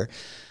ginger,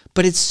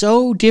 but it's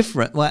so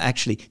different. Well,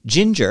 actually,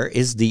 ginger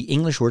is the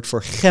English word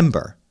for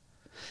gember.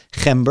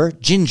 Gember,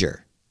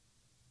 ginger.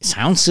 It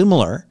sounds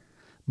similar,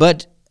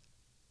 but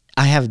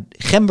I have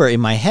gember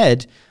in my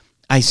head.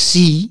 I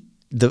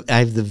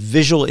have the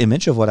visual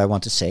image of what I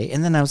want to say,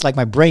 and then I was like,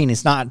 my brain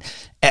is not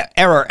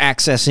error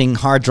accessing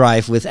hard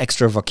drive with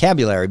extra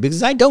vocabulary,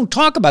 because I don't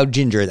talk about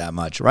ginger that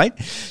much, right?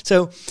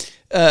 So,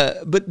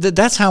 but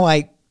that's how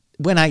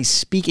when I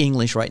speak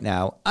English right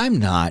now, I'm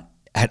not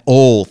at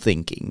all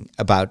thinking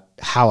about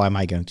how am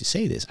I going to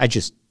say this. I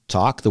just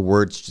talk, the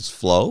words just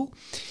flow,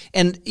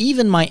 and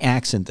even my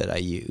accent that I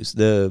use,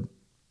 the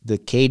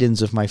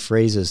cadence of my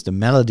phrases, the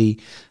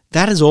melody,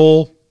 that is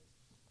all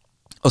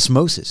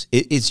osmosis.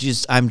 It's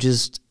just, I'm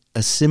just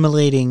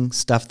assimilating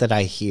stuff that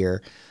I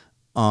hear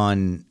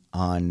in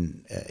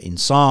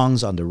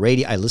songs, on the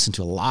radio. I listen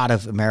to a lot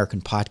of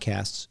American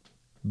podcasts,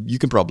 you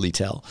can probably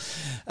tell.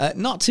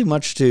 Not too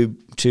much to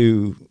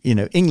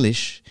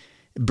English,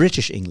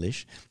 British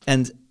English.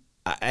 And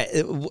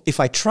if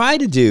I try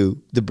to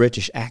do the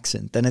British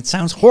accent, then it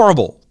sounds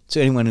horrible to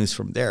anyone who's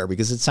from there,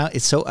 because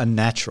it's so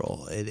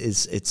unnatural.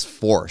 It's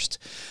forced.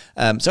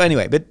 So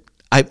anyway, but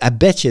I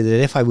bet you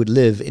that if I would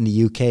live in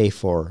the UK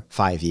for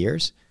 5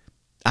 years,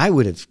 I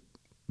would have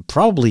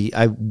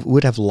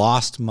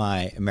lost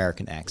my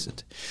American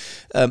accent.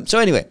 So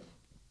anyway,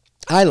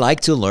 I like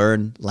to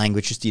learn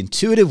languages the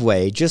intuitive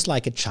way, just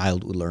like a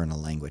child would learn a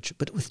language.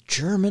 But with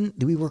German,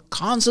 we were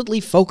constantly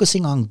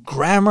focusing on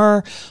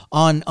grammar,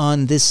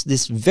 on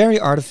this very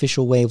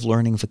artificial way of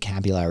learning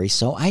vocabulary.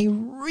 So I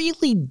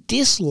really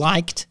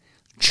disliked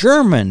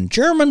German.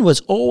 German was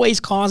always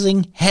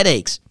causing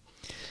headaches.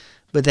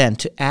 But then,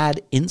 to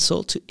add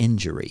insult to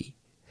injury,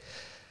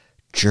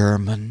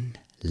 German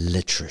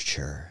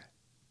literature.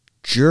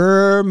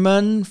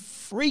 German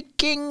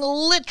freaking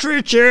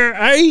literature.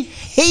 I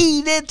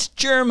hated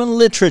German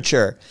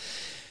literature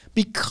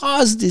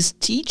because this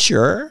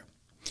teacher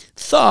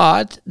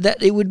thought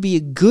that it would be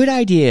a good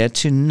idea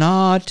to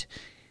not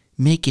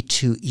make it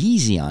too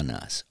easy on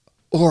us.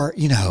 Or,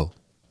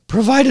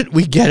 provided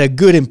we get a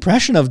good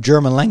impression of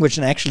German language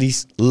and actually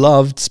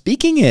loved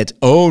speaking it.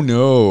 Oh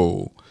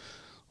no,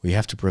 we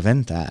have to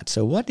prevent that.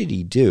 So what did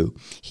he do?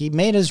 He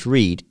made us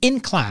read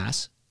in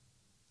class.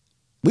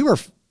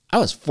 I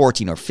was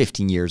 14 or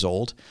 15 years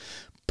old.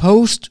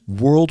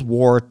 Post-World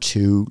War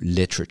II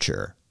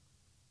literature.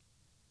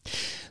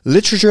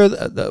 Literature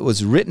that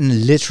was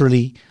written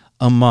literally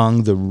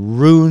among the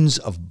ruins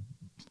of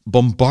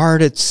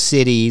bombarded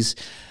cities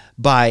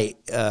by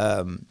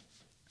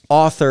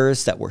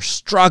authors that were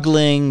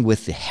struggling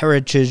with the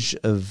heritage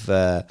of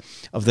the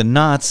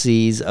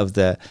Nazis, of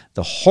the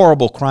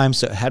horrible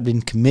crimes that had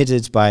been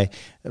committed by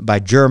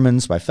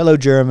Germans, by fellow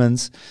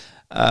Germans.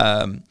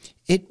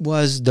 It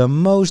was the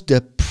most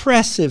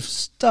depressive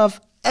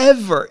stuff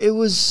ever. It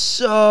was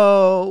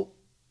so...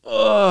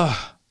 it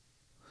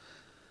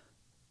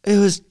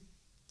was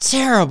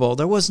terrible.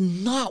 There was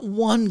not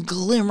one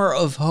glimmer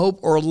of hope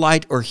or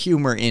light or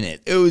humor in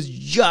it. It was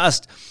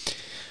just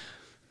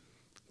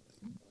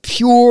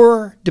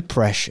pure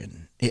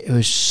depression. It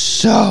was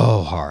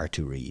so hard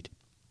to read.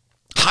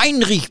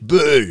 Heinrich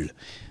Böll.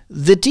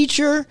 The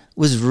teacher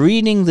was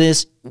reading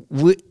this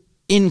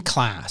in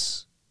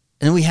class,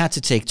 and we had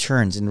to take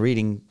turns in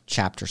reading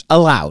chapters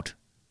aloud.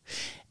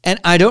 And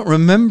I don't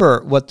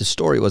remember what the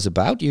story was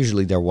about.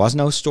 Usually there was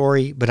no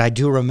story, but I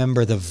do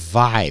remember the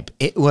vibe.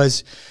 It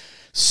was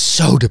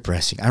so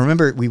depressing. I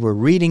remember we were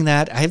reading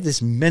that. I have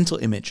this mental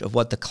image of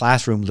what the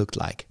classroom looked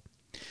like.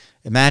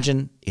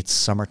 Imagine it's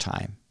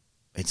summertime.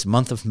 It's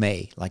month of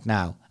May, like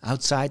now.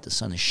 Outside, the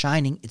sun is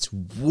shining. It's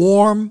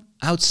warm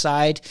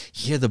outside.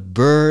 You hear the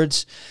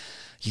birds.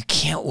 You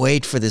can't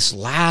wait for this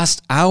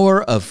last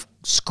hour of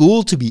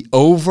school to be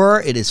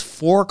over. It is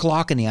 4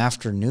 o'clock in the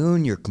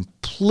afternoon. You're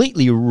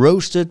completely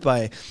roasted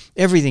by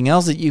everything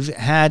else that you've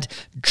had.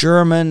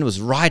 German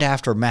was right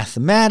after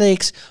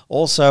mathematics.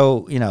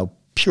 Also,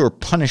 pure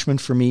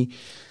punishment for me.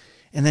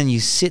 And then you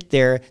sit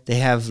there. They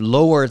have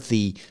lowered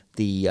the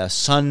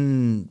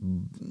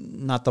sun,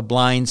 not the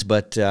blinds,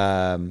 but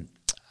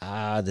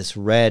this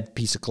red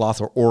piece of cloth,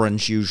 or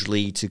orange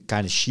usually, to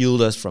kind of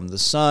shield us from the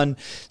sun.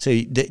 So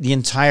the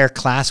entire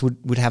class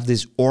would have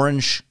this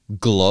orange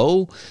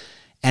glow.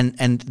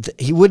 And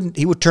he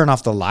would turn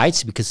off the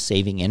lights because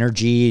saving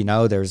energy.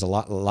 There's a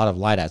lot of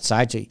light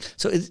outside.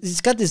 So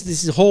it's got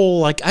this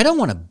whole, I don't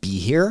want to be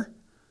here.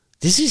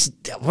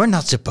 We're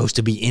not supposed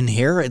to be in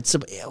here.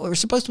 We're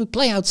supposed to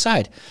play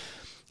outside.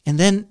 And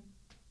then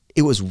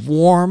it was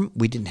warm.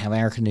 We didn't have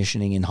air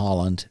conditioning in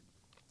Holland.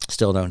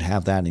 Still don't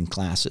have that in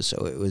classes.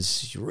 So it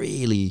was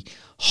really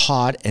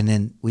hot. And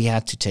then we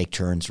had to take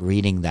turns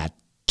reading that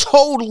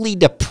totally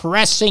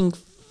depressing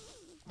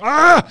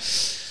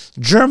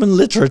German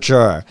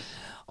literature.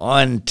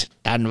 Und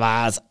dann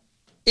war es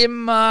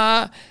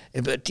immer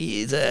über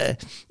the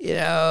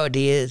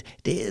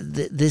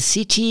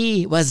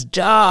city was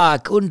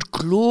dark and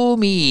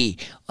gloomy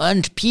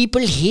and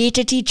people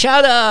hated each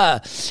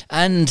other,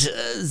 and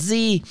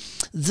the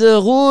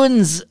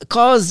ruins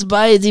caused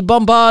by the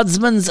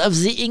bombardments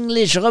of the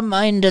English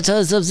reminded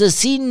us of the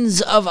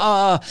sins of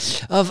our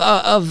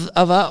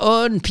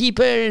own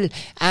people,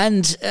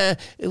 and I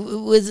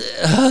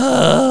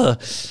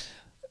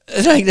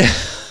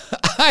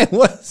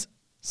was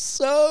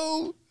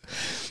so...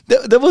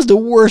 That was the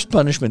worst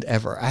punishment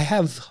ever. I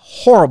have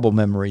horrible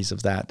memories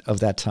of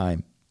that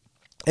time.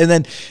 And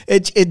then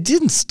it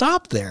didn't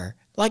stop there.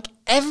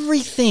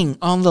 Everything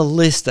on the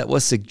list that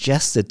was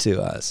suggested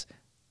to us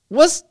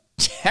was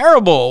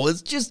terrible.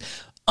 It's just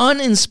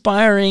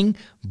uninspiring,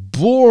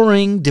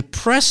 boring,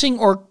 depressing,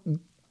 or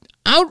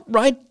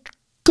outright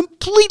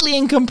completely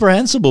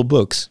incomprehensible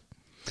books.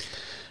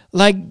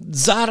 Like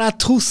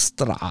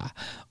Zarathustra,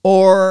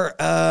 or...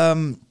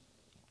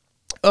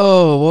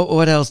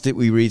 what else did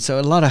we read? So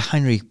a lot of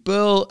Heinrich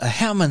Böll,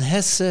 Hermann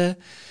Hesse,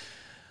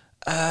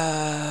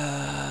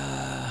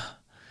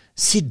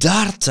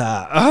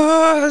 Siddhartha.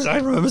 I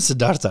remember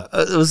Siddhartha.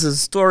 It was a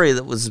story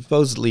that was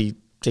supposedly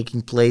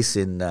taking place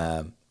in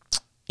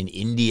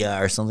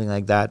India or something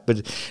like that. But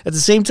at the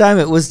same time,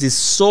 it was this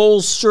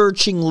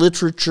soul-searching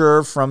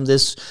literature from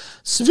this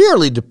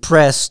severely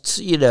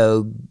depressed,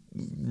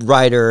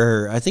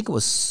 writer. I think it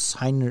was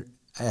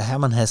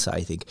Hermann Hesse,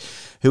 I think,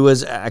 who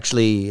was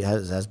actually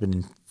has been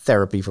in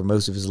therapy for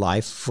most of his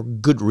life for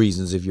good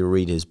reasons if you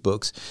read his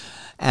books.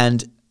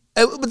 And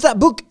but that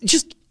book,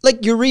 just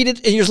like you read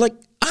it and you're just like,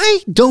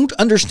 I don't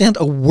understand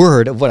a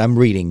word of what I'm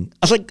reading.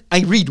 I was like,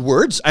 I read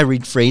words, I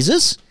read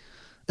phrases.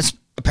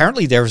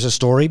 Apparently there's a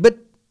story, but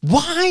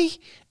why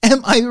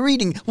am I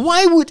reading?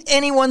 Why would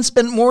anyone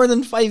spend more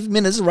than 5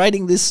 minutes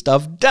writing this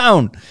stuff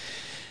down?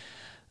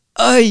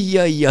 And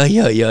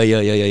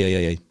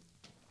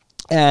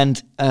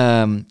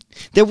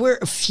there were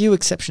a few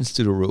exceptions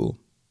to the rule.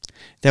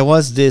 There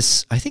was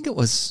this, I think it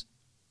was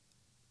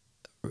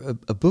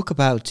a book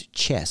about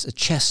chess, a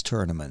chess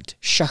tournament,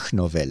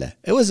 Schachnovelle.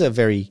 It was a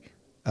very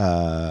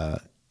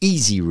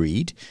easy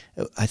read.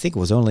 I think it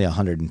was only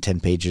 110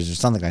 pages or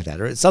something like that,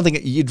 or something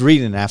you'd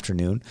read in an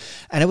afternoon.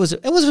 And it was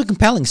a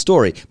compelling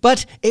story,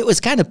 but it was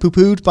kind of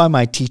poo-pooed by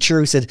my teacher,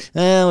 who said,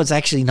 "Oh, it's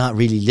actually not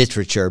really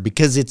literature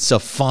because it's a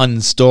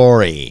fun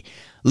story.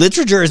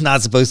 Literature is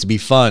not supposed to be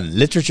fun.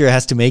 Literature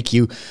has to make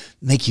you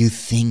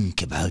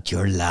think about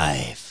your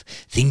life,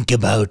 think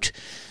about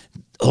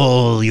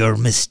all your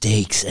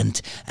mistakes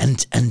and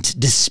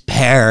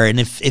despair. And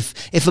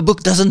if a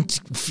book doesn't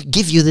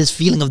give you this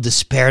feeling of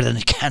despair, then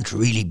it can't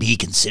really be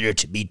considered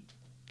to be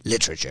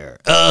literature."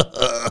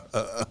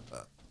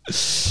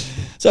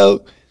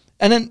 So,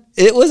 and then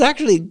it was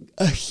actually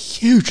a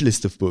huge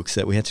list of books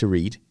that we had to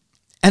read.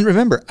 And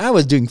remember, I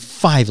was doing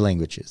 5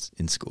 languages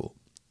in school.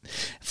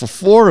 For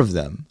 4 of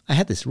them, I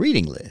had this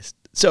reading list.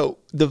 So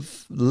the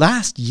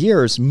last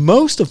years,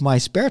 most of my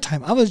spare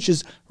time, I was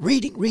just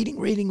reading,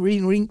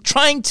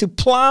 trying to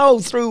plow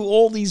through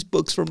all these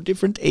books from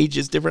different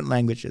ages, different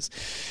languages.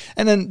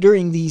 And then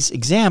during these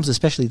exams,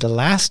 especially the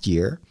last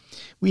year,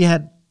 we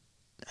had,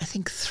 I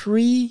think,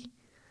 3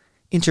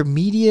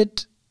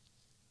 intermediate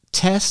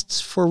tests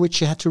for which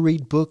you had to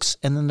read books,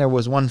 and then there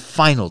was 1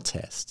 final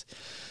test.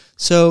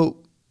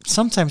 So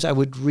sometimes I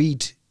would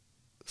read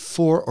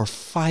 4 or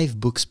 5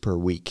 books per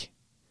week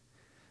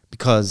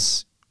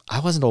because I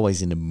wasn't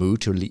always in the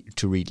mood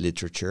to read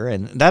literature,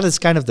 and that is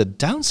kind of the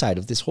downside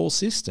of this whole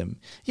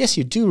system. Yes,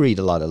 you do read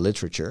a lot of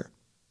literature,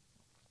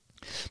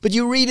 but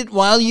you read it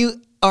while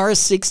you are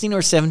 16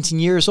 or 17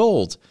 years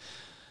old.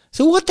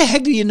 So what the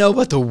heck do you know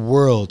about the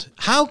world?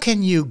 How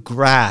can you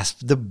grasp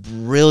the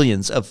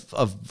brilliance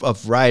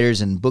of writers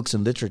and books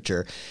and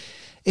literature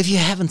if you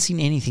haven't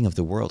seen anything of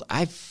the world?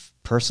 I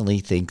personally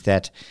think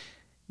that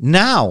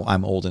now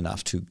I'm old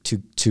enough to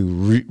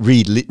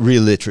read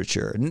real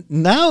literature.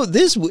 Now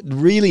this would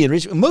really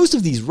enrich. Most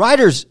of these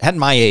writers had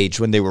my age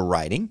when they were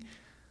writing.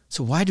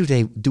 So why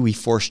do we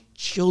force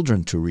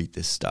children to read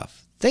this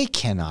stuff? They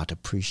cannot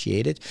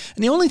appreciate it.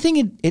 And the only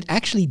thing it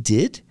actually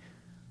did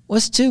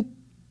was to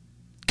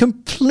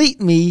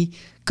complete me,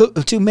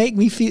 to make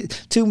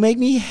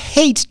me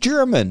hate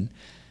German,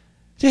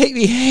 to make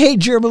me hate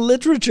German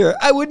literature.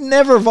 I would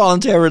never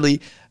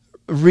voluntarily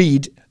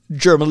read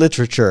German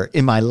literature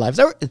in my life.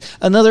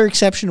 Another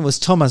exception was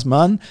Thomas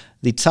Mann,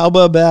 the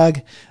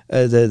Zauberberg,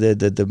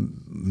 the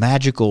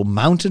Magical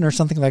Mountain or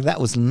something like that.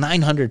 It was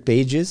 900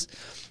 pages,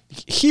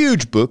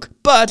 huge book,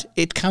 but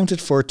it counted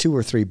for 2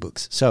 or 3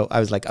 books. So I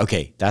was like,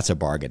 okay, that's a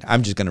bargain.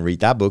 I'm just going to read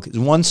that book. It's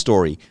 1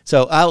 story,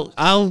 so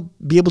I'll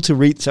be able to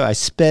read. So I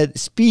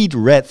speed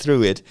read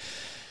through it.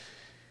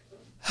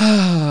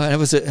 And it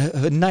was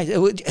a nice.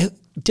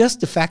 Just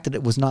the fact that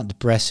it was not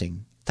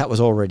depressing, that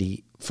was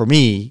already for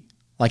me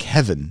like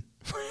heaven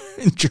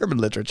in German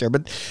literature.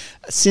 But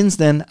since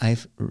then,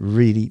 I've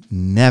really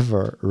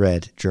never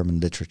read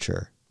German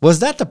literature. Was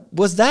that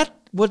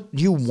what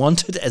you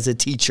wanted as a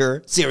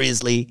teacher?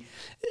 Seriously?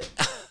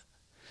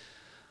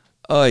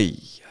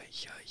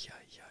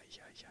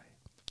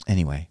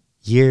 Anyway,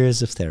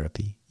 years of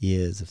therapy.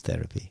 The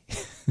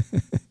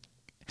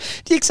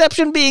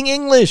exception being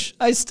English.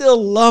 I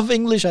still love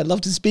English. I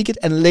love to speak it.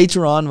 And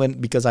later on,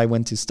 because I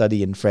went to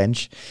study in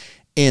French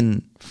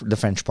in the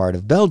French part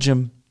of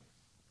Belgium,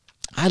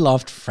 I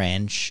loved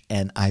French,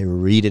 and I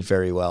read it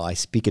very well. I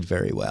speak it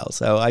very well.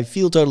 So I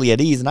feel totally at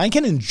ease, and I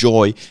can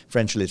enjoy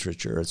French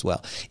literature as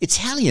well.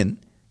 Italian,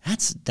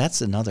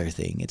 that's another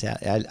thing.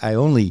 I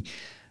only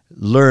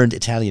learned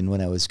Italian when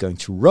I was going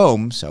to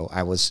Rome, so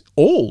I was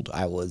old.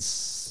 I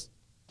was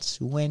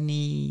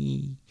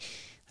 20.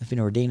 I've been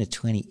ordained at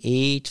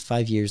 28.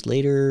 5 years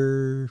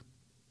later,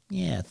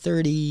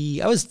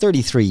 30. I was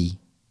 33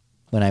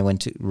 when I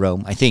went to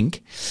Rome, I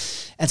think.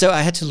 And so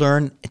I had to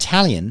learn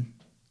Italian.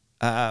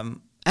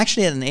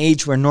 Actually at an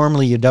age where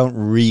normally you don't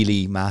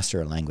really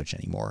master a language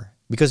anymore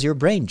because your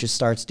brain just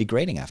starts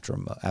degrading after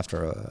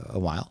a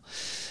while.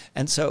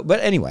 And so,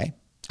 but anyway,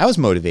 I was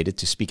motivated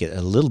to speak it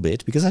a little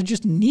bit because I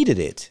just needed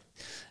it.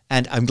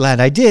 And I'm glad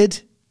I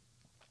did.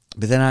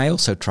 But then I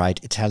also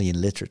tried Italian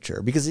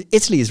literature because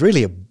Italy is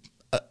really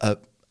a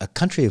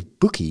country of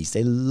bookies.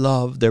 They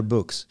love their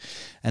books.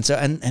 And so,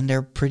 and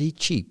they're pretty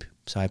cheap.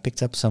 So I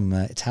picked up some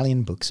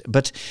Italian books,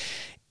 but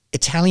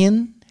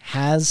Italian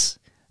has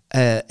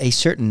a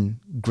certain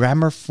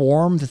grammar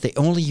form that they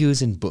only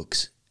use in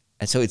books.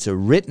 And so it's a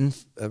written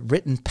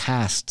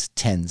past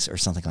tense or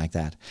something like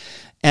that.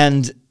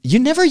 And you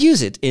never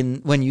use it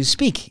when you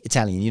speak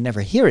Italian. You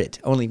never hear it,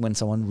 only when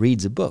someone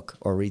reads a book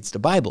or reads the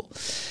Bible.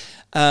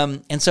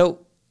 And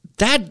so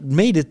that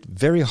made it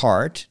very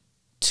hard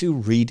to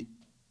read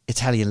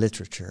Italian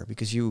literature,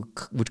 because you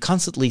would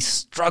constantly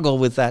struggle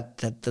with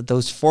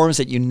those forms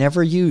that you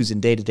never use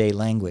in day-to-day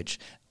language,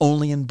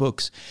 only in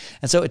books.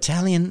 And so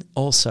Italian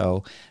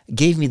also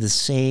gave me the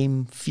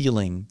same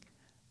feeling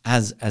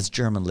as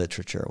German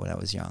literature when I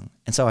was young.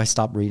 And so I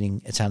stopped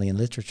reading Italian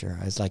literature.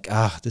 I was like,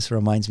 this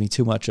reminds me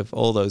too much of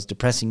all those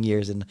depressing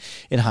years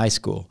in high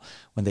school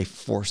when they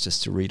forced us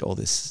to read all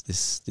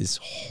this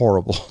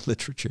horrible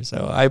literature.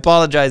 So I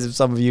apologize if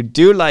some of you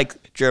do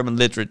like German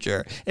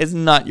literature. It's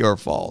not your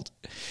fault.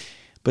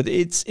 But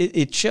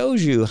it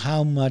shows you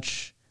how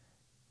much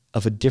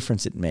of a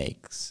difference it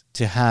makes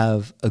to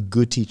have a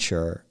good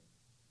teacher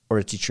or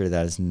a teacher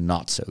that is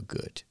not so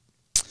good.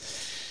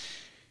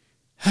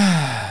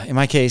 In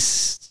my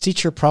case, the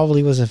teacher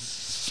probably was a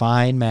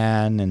fine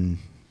man and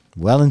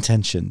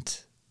well-intentioned,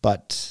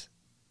 but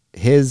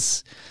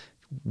his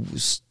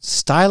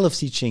style of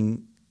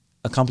teaching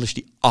accomplished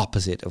the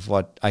opposite of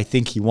what I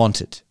think he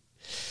wanted.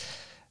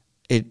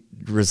 It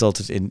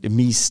resulted in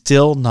me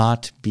still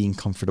not being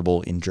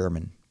comfortable in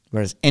German.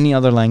 Whereas any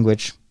other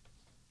language,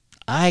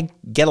 I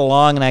get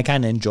along and I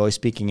kind of enjoy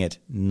speaking it,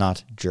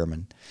 not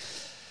German.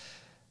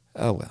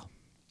 Oh well.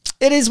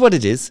 It is what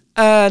it is.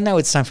 Now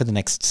it's time for the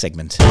next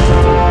segment.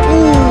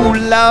 Ooh,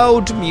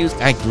 loud music.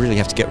 I really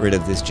have to get rid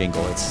of this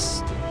jingle.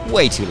 It's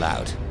way too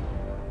loud.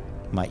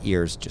 My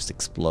ears just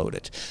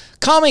exploded.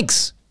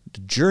 Comics! The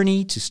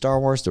Journey to Star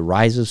Wars, The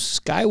Rise of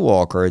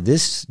Skywalker.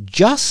 This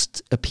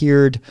just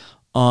appeared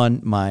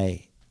on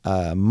my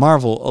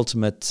Marvel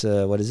Ultimate,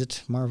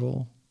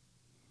 Marvel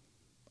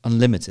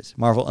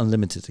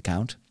Unlimited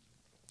account.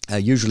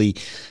 Usually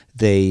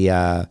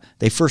they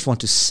first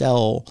want to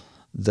sell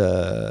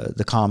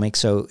the comic,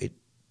 so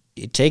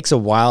it takes a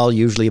while,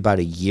 usually about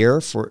a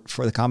year, for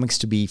the comics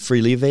to be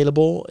freely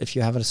available if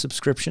you have a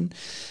subscription.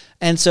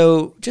 And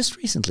so just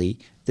recently,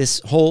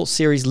 this whole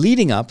series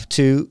leading up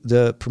to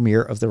the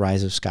premiere of The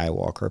Rise of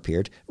Skywalker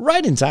appeared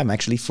right in time,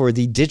 actually, for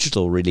the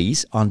digital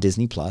release on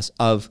Disney Plus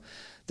of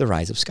The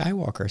Rise of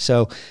Skywalker.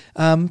 So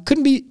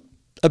couldn't be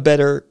a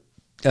better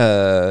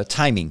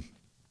timing.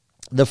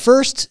 The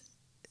first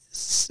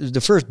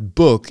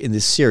book in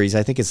this series,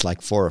 I think it's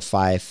like 4 or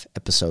 5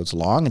 episodes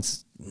long.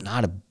 It's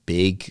not a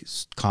big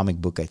comic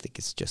book. I think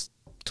it's just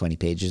 20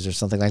 pages or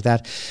something like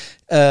that.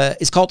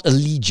 It's called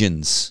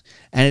Allegiance,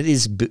 and it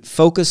is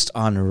focused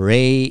on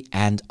Rey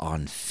and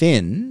on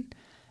Finn.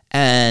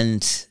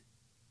 And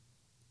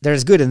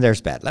there's good and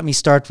there's bad. Let me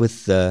start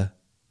with the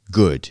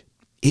good.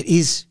 It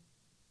is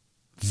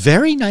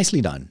very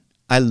nicely done.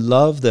 I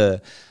love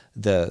the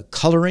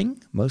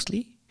coloring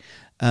mostly.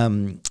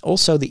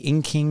 Also the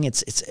inking,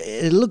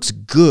 it looks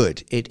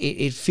good.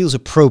 It feels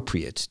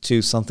appropriate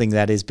to something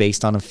that is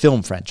based on a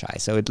film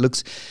franchise. So it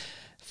looks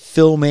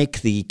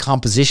filmic. The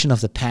composition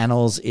of the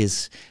panels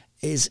is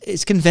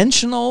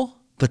conventional,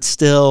 but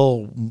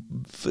still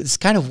it's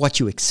kind of what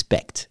you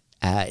expect.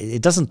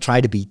 It doesn't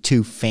try to be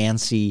too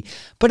fancy,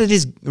 but it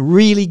is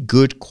really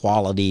good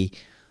quality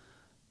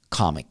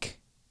comic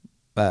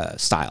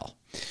style.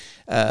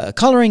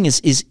 Coloring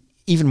is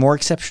even more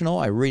exceptional.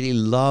 I really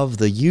love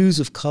the use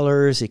of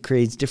colors. It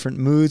creates different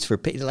moods for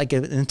like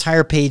an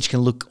entire page can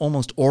look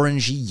almost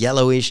orangey,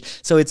 yellowish.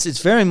 So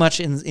it's very much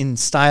in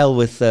style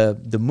with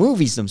the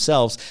movies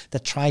themselves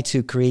that try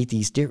to create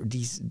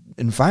these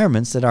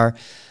environments that are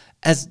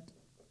as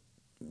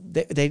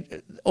they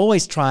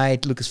always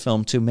tried,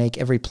 Lucasfilm, to make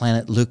every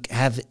planet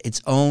have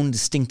its own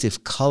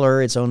distinctive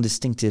color, its own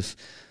distinctive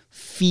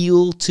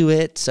feel to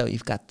it. So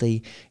you've got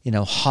the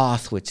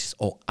Hoth, which is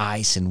all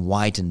ice and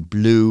white and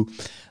blue,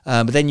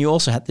 but then you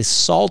also had this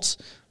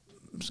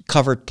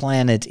salt-covered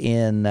planet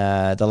in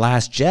The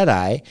Last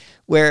Jedi,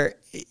 where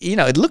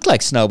it looked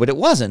like snow, but it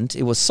wasn't.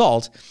 It was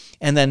salt.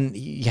 And then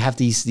you have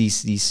these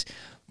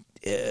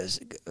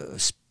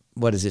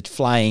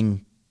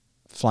flying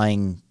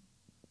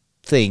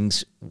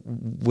things,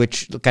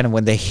 which kind of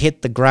when they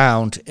hit the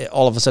ground,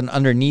 all of a sudden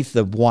underneath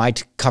the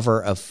white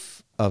cover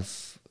of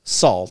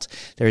salt,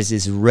 there's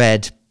this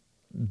red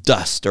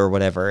dust or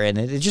whatever, and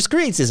it just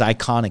creates this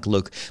iconic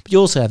look. But you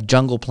also have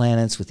jungle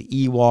planets with the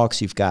Ewoks.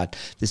 You've got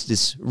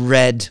this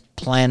red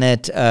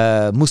planet,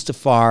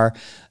 Mustafar,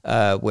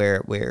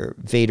 where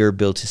Vader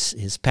built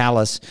his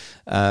palace,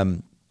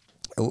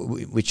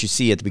 which you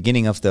see at the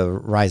beginning of The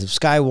Rise of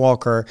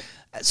Skywalker.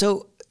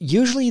 So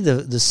usually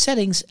the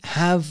settings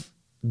have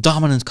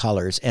dominant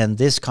colors, and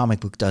this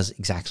comic book does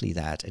exactly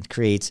that. It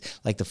creates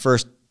like the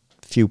first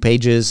few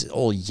pages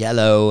all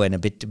yellow and a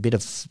bit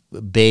of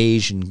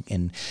beige,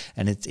 and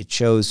it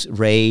shows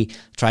Rey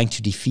trying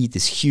to defeat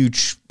this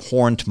huge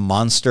horned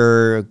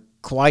monster,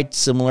 quite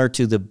similar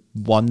to the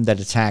one that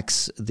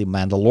attacks the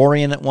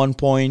Mandalorian at one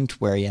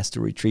point, where he has to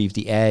retrieve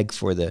the egg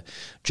for the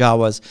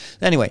Jawas.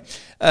 Anyway,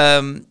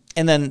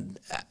 And then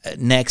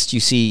next you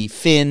see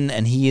Finn,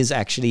 and he is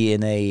actually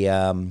in a,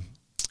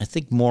 I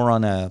think more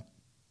on a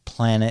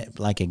planet,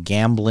 like a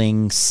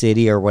gambling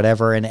city or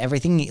whatever, and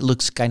everything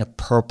looks kind of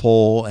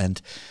purple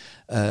and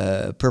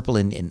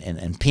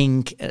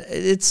pink.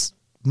 It's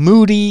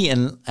moody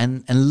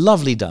and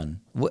lovely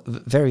done.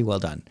 Very well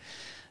done.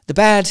 The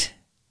bad,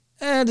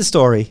 the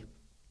story.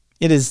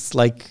 It is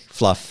like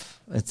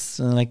fluff. It's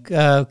like,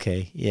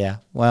 okay, yeah,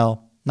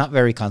 well, not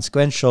very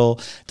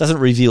consequential. Doesn't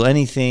reveal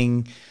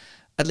anything.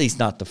 At least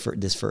not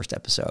this first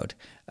episode,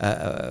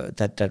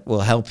 that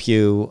will help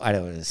you, I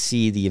don't know,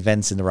 see the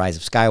events in the Rise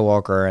of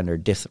Skywalker under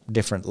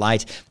different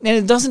light. And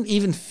it doesn't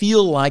even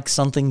feel like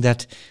something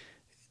that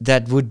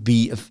would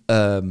be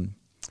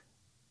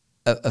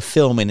a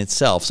film in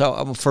itself.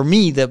 So for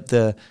me,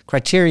 the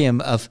criterion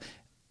of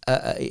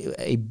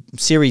a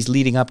series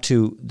leading up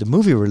to the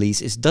movie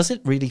release is, does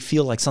it really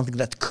feel like something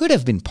that could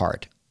have been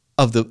part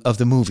of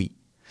the movie?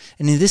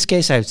 And in this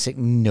case, I would say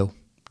no.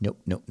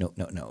 No.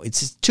 It's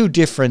just too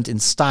different in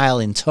style,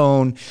 in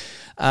tone.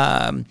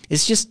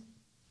 It's just,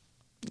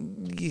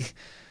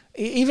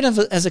 even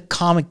as a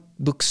comic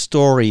book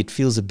story, it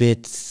feels a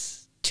bit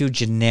too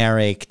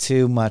generic,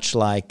 too much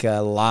like a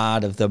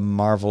lot of the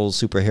Marvel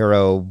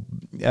superhero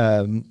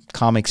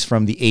comics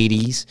from the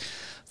 80s,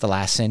 the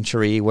last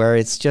century, where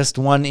it's just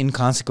one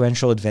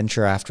inconsequential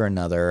adventure after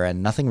another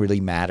and nothing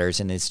really matters.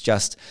 And it's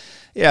just,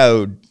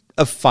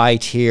 a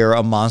fight here,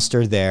 a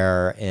monster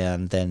there,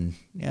 and then,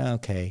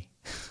 okay.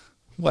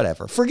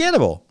 Whatever.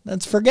 Forgettable.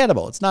 That's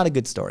forgettable. It's not a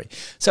good story.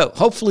 So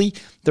hopefully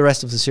the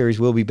rest of the series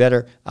will be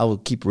better. I will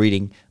keep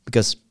reading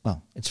because,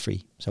 well, it's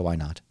free, so why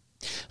not?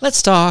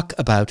 Let's talk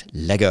about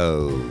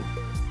Lego.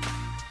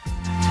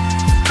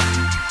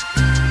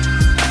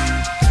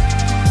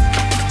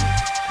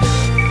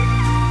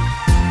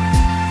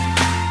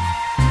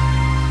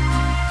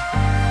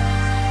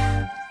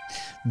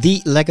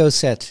 The Lego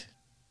set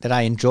that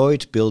I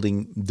enjoyed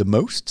building the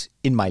most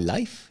in my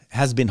life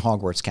has been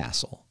Hogwarts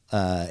Castle.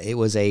 It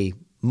was a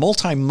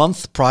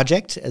multi-month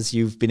project, as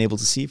you've been able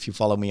to see if you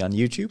follow me on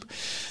YouTube,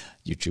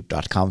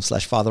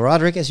 youtube.com/Father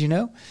Roderick, as you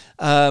know.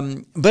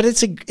 But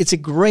it's a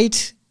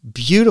great,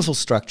 beautiful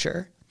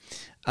structure.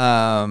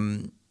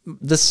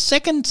 The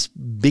second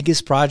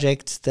biggest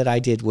project that I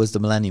did was the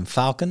Millennium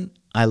Falcon.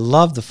 I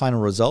loved the final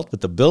result,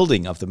 but the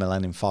building of the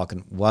Millennium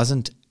Falcon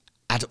wasn't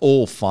at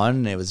all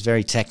fun. It was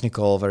very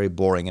technical, very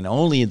boring, and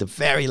only at the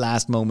very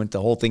last moment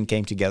the whole thing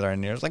came together,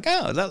 and it was like,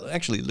 oh, that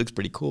actually looks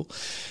pretty cool.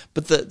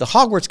 But the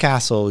Hogwarts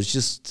Castle was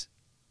just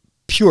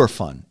pure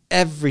fun.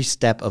 Every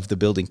step of the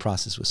building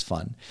process was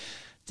fun.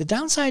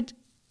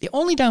 The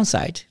only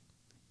downside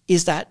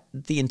is that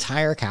the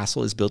entire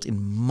castle is built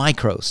in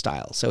micro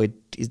style, so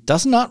it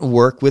does not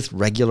work with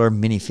regular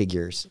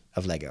minifigures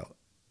of Lego.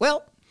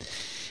 Well,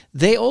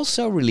 they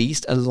also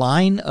released a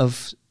line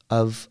of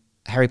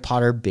Harry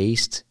Potter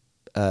based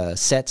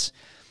sets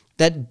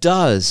that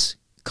does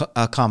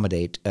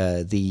accommodate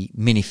the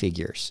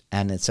minifigures,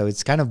 and so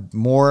it's kind of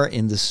more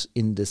in this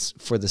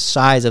for the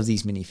size of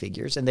these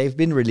minifigures. And they've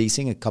been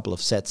releasing a couple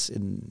of sets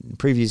in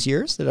previous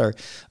years that are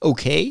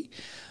okay,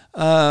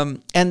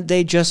 and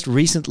they just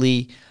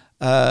recently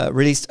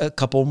released a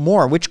couple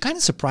more, which kind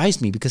of surprised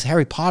me because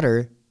Harry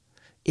Potter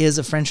is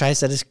a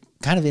franchise that is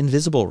kind of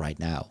invisible right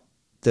now.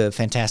 The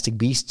Fantastic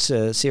Beasts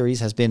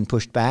series has been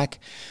pushed back.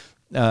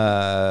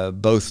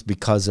 Both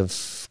because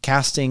of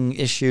casting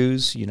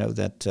issues,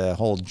 that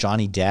whole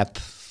Johnny Depp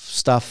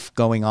stuff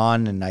going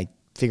on, and I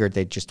figured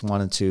they just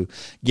wanted to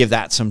give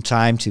that some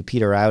time to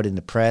peter out in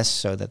the press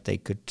so that they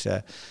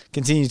could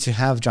continue to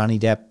have Johnny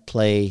Depp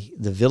play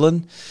the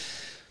villain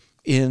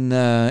in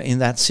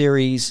that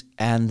series,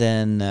 and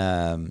then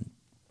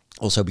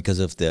also because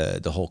of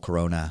the whole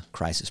Corona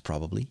crisis,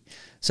 probably.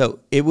 So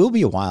it will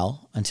be a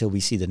while until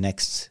we see the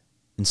next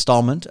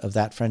installment of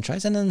that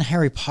franchise. And then the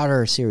Harry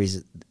Potter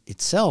series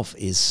itself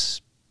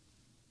is,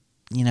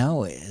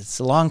 it's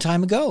a long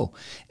time ago.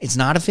 It's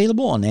not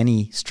available on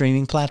any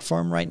streaming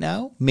platform right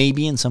now.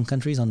 Maybe in some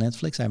countries on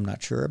Netflix, I'm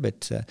not sure.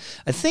 But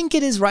I think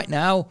it is right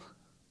now.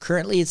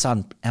 Currently, it's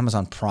on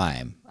Amazon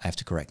Prime. I have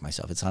to correct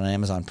myself. It's on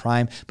Amazon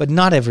Prime, but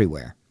not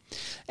everywhere.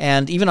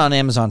 And even on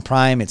Amazon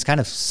Prime, it's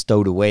kind of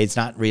stowed away. It's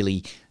not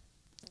really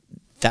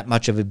that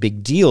much of a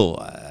big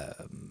deal.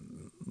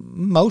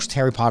 Most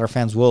Harry Potter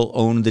fans will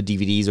own the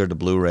DVDs or the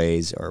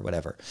Blu-rays or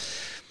whatever.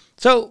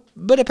 So,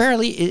 but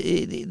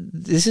apparently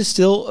this is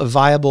still a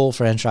viable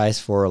franchise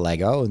for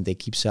Lego, and they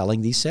keep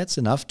selling these sets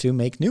enough to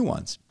make new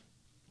ones.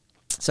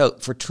 So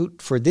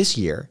for this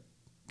year,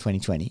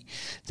 2020,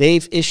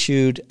 they've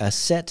issued a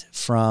set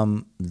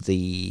from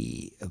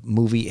the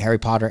movie Harry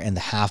Potter and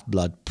the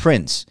Half-Blood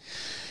Prince.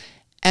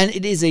 And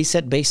it is a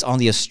set based on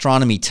the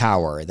Astronomy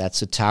Tower.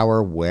 That's a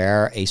tower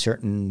where a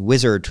certain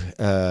wizard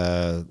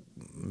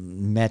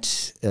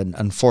met an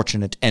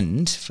unfortunate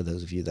end. For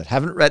those of you that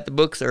haven't read the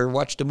books or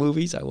watched the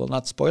movies, I will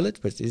not spoil it,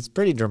 but it's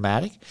pretty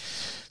dramatic.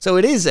 So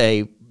it is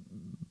a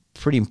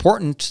pretty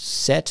important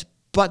set,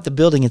 but the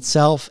building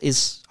itself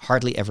is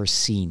hardly ever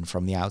seen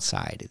from the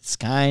outside. It's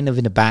kind of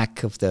in the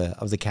back of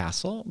the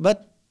castle,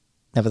 but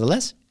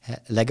nevertheless,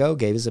 Lego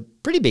gave us a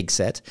pretty big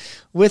set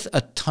with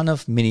a ton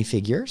of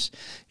minifigures.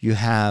 You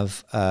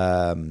have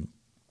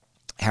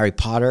Harry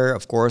Potter,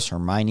 of course,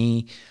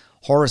 Hermione,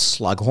 Horace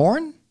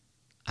Slughorn.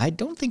 I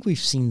don't think we've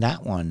seen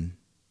that one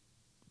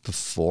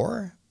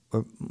before.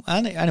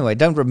 Anyway, I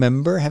don't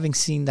remember having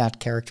seen that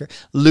character.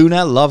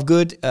 Luna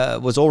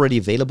Lovegood was already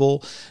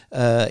available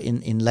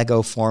in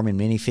Lego form in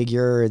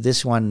minifigure.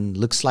 This one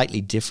looks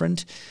slightly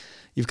different.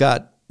 You've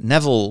got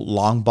Neville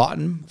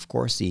Longbottom, of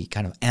course, the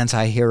kind of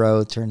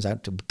anti-hero, turns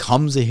out to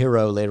becomes a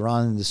hero later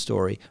on in the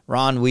story.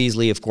 Ron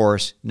Weasley, of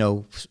course,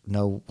 no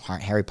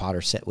Harry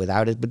Potter set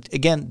without it, but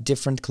again,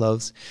 different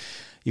clothes.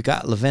 You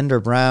got Lavender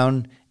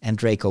Brown and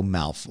Draco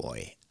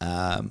Malfoy.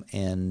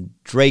 And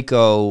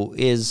Draco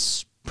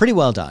is pretty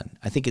well done.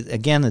 I think,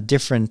 again, a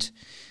different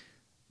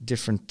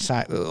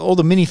side. All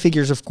the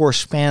minifigures, of course,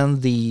 span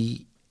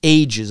the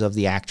ages of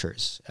the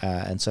actors.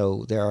 And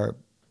so there are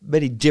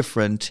many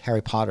different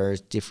Harry Potters,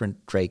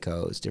 different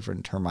Dracos,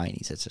 different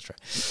Hermiones, etc.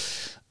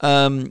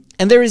 And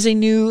there is a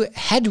new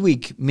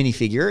Hedwig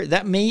minifigure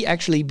that may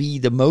actually be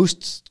the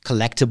most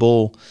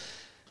collectible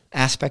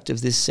aspect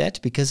of this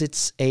set because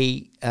it's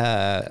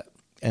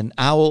an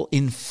owl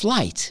in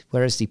flight,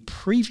 whereas the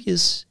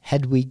previous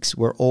Hedwigs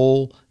were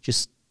all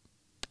just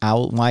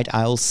white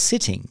owls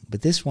sitting,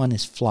 but this one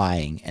is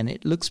flying, and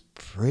it looks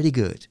pretty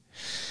good.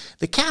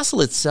 The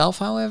castle itself,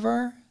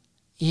 however,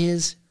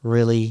 is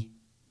really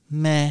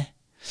meh.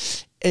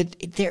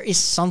 There is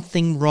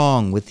something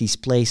wrong with these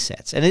play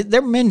sets, and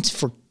they're meant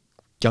for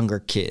younger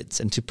kids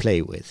and to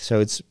play with. So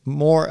it's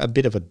more a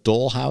bit of a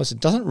dollhouse. It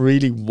doesn't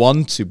really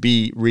want to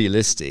be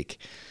realistic.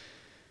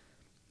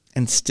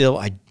 And still,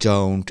 I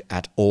don't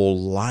at all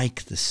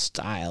like the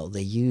style.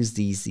 They use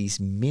these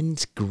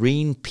mint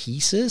green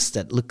pieces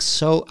that look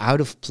so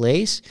out of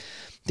place.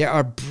 There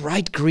are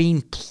bright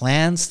green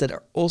plants that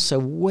are also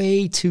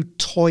way too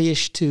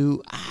toyish.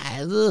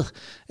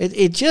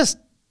 It just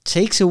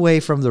takes away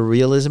from the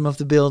realism of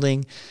the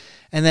building.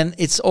 And then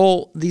these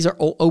are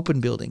all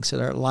open buildings, so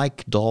they're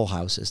like doll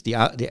houses.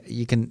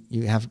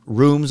 You have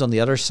rooms on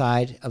the other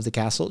side of the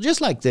castle, just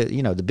like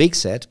the big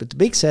set. But the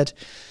big set,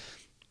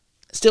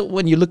 still,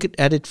 when you look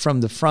at it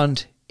from the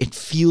front, it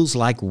feels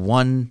like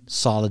one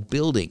solid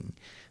building.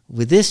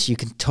 With this, you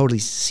can totally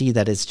see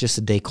that it's just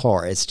a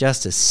decor. It's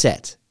just a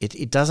set.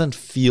 It doesn't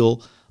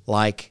feel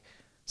like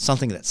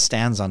something that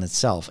stands on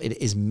itself. It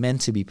is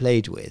meant to be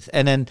played with.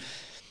 And then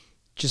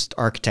just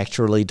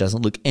architecturally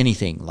doesn't look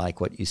anything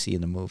like what you see in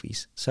the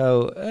movies.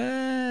 So,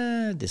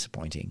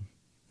 disappointing.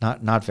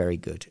 Not very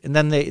good. And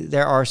then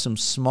there are some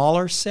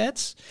smaller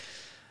sets.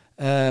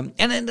 And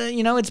then,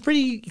 it's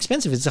pretty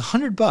expensive. It's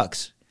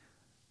 $100.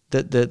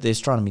 The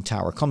Astronomy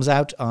Tower comes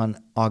out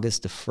on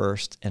August the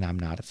 1st, and I'm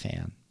not a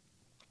fan.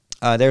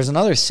 There's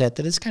another set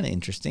that is kind of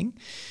interesting.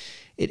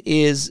 It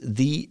is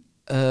the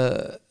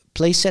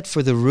play set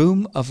for the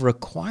Room of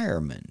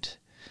Requirement.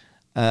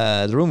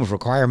 The Room of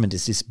Requirement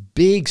is this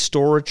big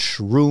storage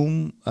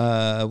room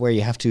where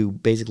you have to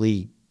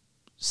basically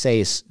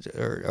say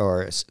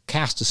or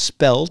cast a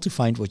spell to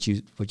find what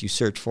you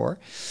search for.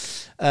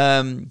 Wait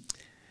a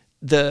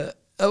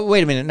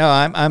minute.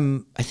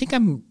 No,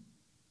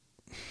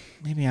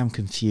 maybe I'm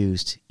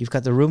confused. You've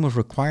got the Room of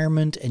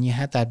Requirement and you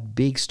had that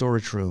big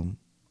storage room.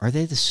 Are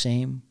they the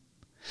same?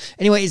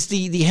 Anyway, it's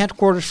the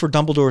headquarters for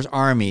Dumbledore's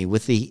army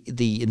with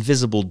the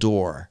invisible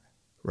door,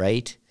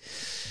 right?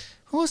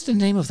 What was the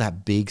name of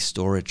that big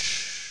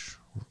storage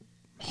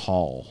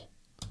hall?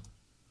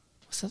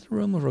 Was that the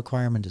Room of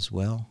Requirement as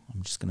well?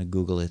 I'm just going to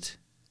Google it.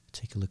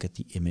 Take a look at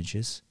the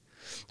images.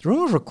 The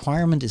Room of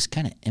Requirement is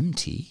kind of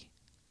empty.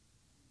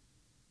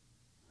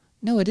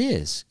 No, it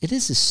is. It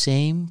is the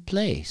same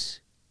place.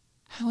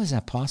 How is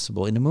that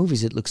possible? In the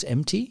movies, it looks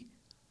empty.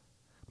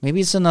 Maybe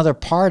it's another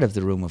part of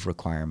the Room of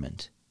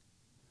Requirement.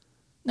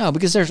 No,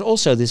 because there's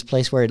also this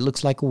place where it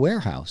looks like a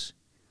warehouse.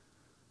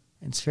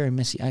 It's very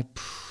messy.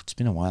 It's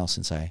been a while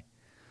since I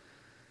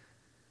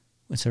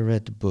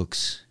read the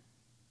books.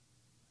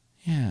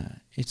 Yeah,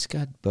 it's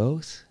got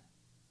both.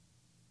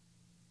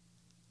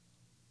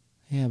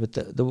 Yeah, but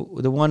the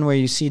one where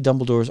you see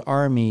Dumbledore's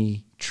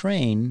army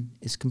train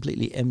is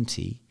completely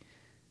empty.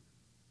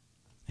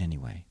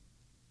 Anyway,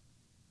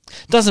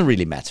 doesn't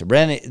really matter.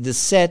 The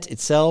set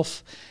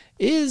itself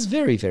is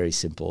very, very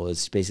simple.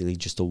 It's basically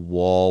just a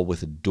wall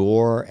with a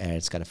door, and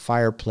it's got a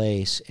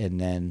fireplace, and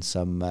then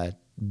some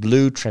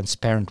blue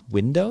transparent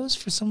windows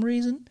for some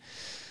reason.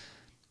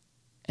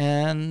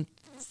 And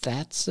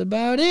that's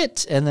about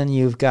it. And then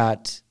you've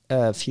got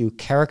a few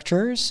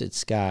characters.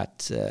 It's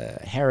got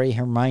Harry,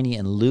 Hermione,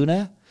 and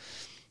Luna.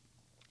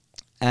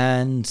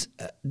 And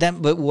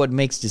but what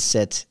makes this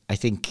set, I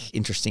think,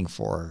 interesting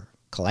for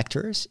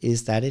collectors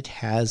is that it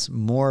has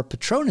more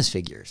Patronus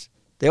figures.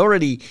 They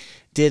already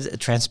did a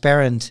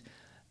transparent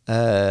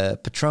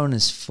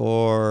Patronus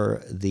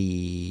for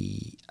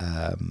the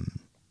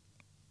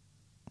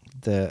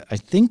I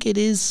think it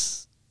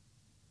is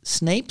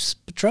Snape's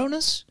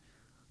Patronus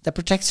that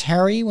protects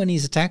Harry when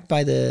he's attacked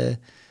by the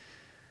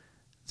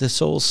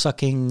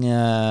soul-sucking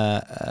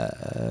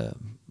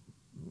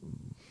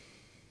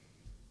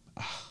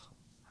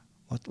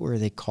what were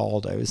they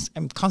called?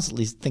 I'm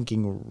constantly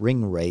thinking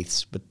ring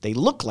wraiths, but they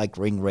look like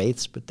ring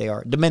wraiths, but they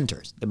are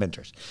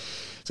Dementors.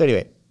 So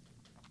anyway,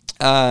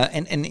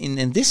 and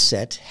in this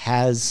set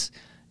has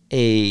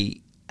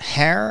a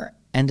hare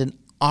and an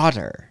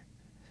otter.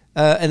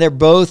 And they're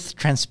both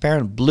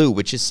transparent blue,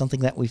 which is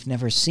something that we've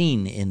never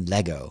seen in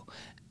Lego.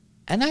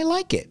 And I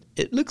like it.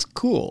 It looks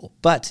cool.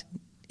 But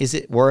is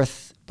it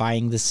worth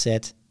buying this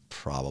set?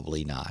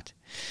 Probably not.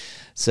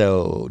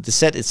 So the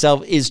set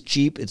itself is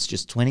cheap. It's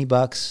just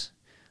 $20.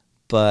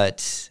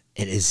 But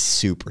it is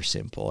super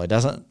simple. It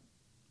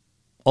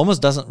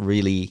almost doesn't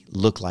really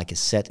look like a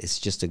set. It's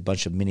just a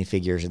bunch of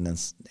minifigures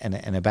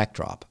and a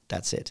backdrop.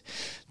 That's it.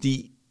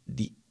 The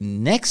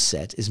next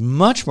set is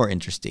much more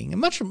interesting and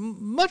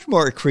much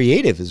more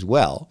creative as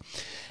well.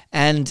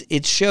 And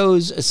it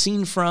shows a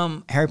scene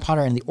from Harry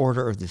Potter and the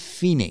Order of the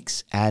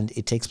Phoenix. And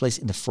it takes place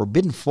in the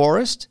Forbidden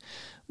Forest,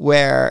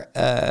 where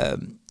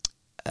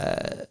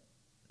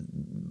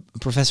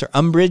Professor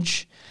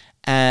Umbridge,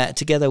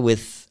 together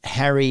with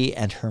Harry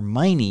and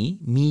Hermione,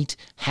 meet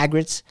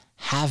Hagrid's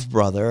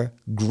half-brother,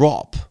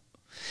 Grawp,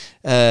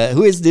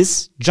 who is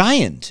this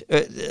giant.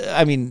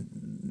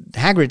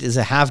 Hagrid is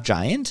a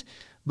half-giant,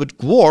 but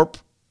Grawp,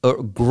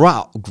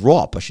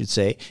 I should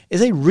say,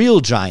 is a real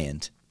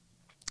giant.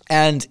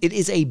 And it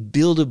is a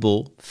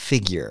buildable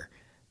figure.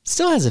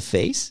 Still has a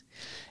face.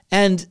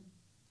 And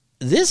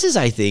this is,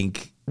 I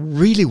think,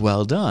 really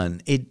well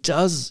done. It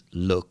does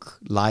look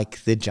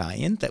like the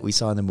giant that we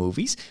saw in the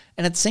movies.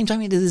 And at the same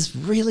time, it is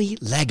really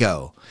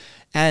Lego.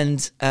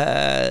 And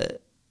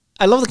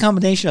I love the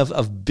combination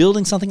of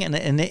building something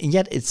and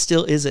yet it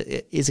still is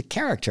a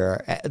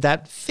character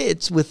that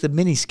fits with the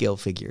mini scale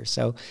figure.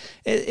 So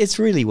it's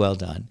really well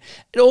done.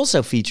 It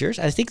also features,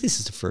 I think this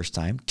is the first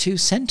time, 2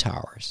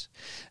 centaurs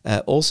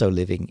also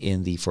living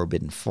in the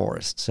Forbidden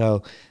Forest.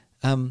 So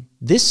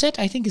this set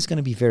I think is going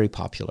to be very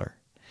popular.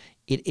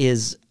 It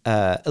is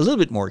a little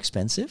bit more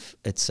expensive.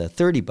 It's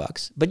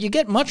 $30, but you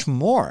get much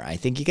more. I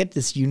think you get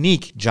this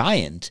unique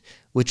giant,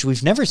 which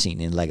we've never seen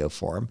in Lego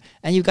form,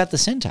 and you've got the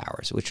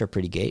centaurs, which are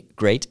pretty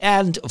great,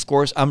 and of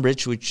course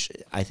Umbridge, which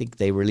I think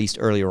they released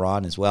earlier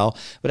on as well.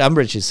 But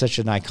Umbridge is such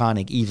an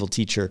iconic evil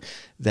teacher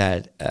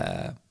that,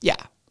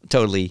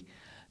 totally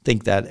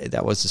think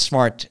that was a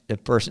smart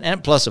person.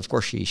 And plus, of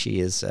course, she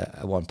is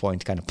at one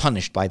point kind of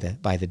punished by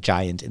the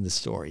giant in the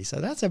story.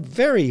 So that's a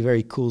very,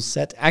 very cool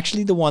set.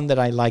 Actually, the one that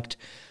I liked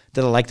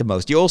the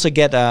most. You also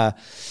get a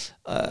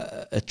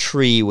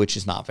tree, which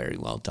is not very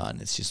well done.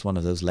 It's just one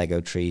of those Lego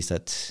trees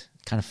that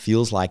kind of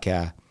feels like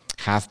a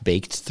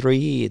half-baked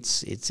tree.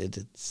 It's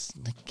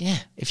like, yeah,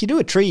 if you do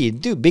a tree, you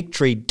do a big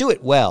tree, do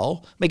it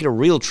well, make it a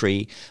real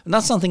tree,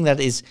 not something that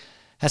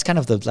has kind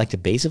of the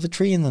base of a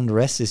tree, and then the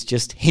rest is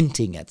just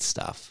hinting at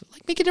stuff.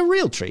 Like, make it a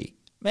real tree.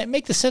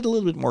 Make the set a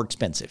little bit more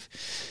expensive.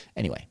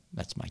 Anyway,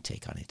 that's my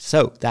take on it.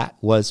 So that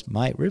was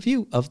my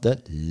review of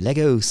the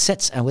Lego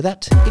sets. And with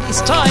that, it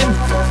is time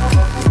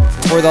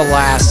for the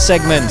last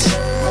segment.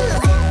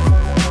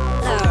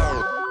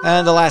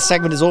 And the last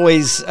segment is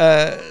always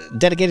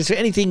dedicated to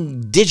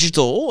anything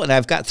digital. And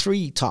I've got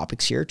 3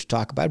 topics here to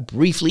talk about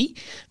briefly.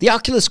 The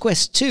Oculus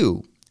Quest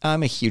 2.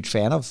 I'm a huge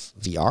fan of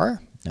VR.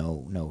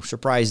 No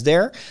surprise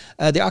there.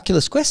 The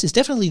Oculus Quest is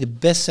definitely the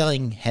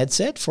best-selling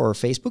headset for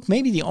Facebook.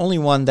 Maybe the only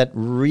one that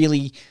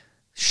really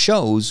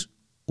shows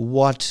in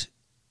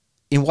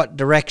what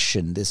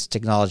direction this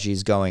technology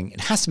is going.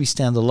 It has to be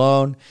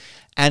standalone,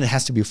 and it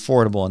has to be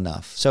affordable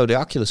enough. So the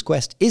Oculus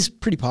Quest is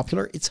pretty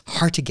popular. It's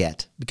hard to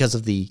get because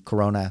of the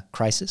corona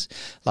crisis.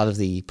 A lot of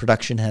the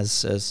production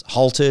has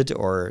halted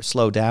or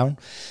slowed down.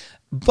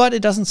 But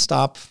it doesn't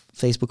stop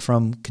Facebook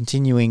from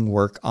continuing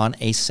work on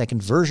a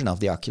second version of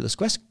the Oculus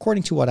Quest.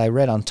 According to what I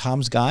read on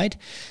Tom's Guide,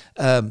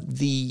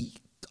 the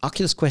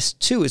Oculus Quest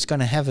 2 is going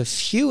to have a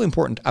few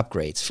important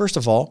upgrades. First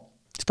of all,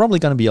 it's probably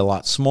going to be a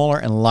lot smaller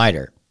and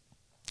lighter.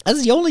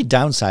 That's the only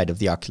downside of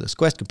the Oculus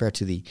Quest compared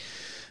to the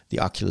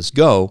Oculus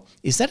Go,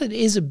 is that it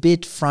is a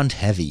bit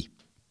front-heavy.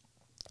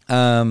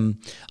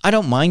 I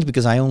don't mind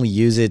because I only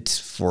use it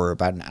for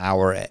about an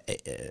hour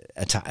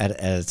at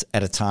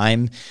a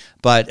time.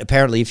 But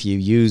apparently if you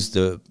use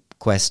the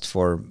Quest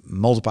for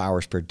multiple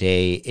hours per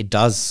day, it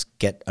does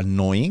get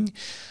annoying.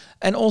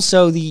 And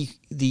also the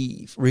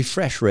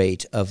refresh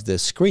rate of the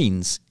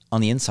screens on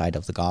the inside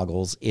of the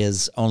goggles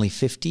is only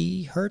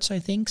 50 hertz, I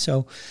think.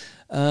 So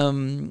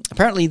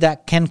apparently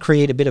that can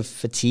create a bit of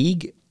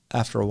fatigue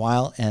after a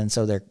while, and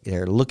so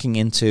they're looking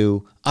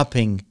into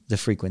upping the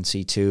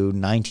frequency to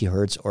 90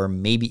 hertz or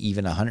maybe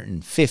even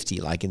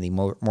 150, like in the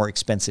more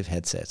expensive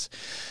headsets.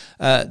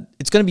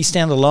 It's going to be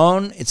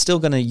standalone. It's still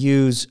going to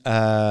use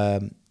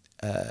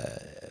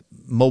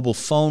mobile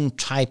phone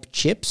type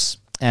chips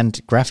and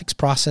graphics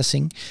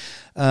processing,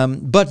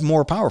 but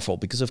more powerful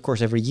because, of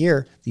course, every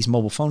year these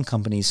mobile phone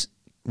companies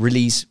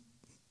release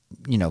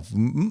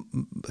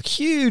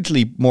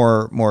hugely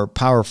more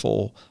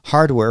powerful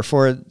hardware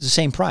for the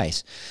same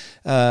price.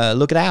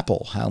 Look at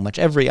Apple, how much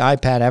every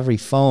iPad, every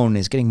phone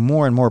is getting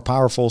more and more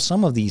powerful.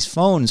 Some of these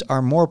phones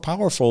are more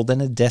powerful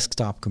than a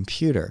desktop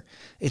computer.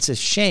 It's a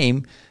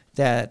shame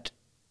that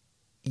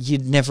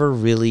you'd never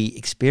really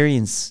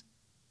experience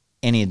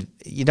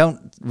you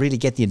don't really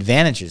get the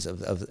advantages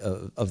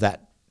of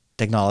that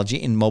technology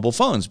in mobile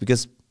phones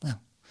because, well,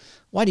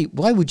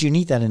 why would you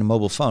need that in a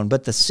mobile phone?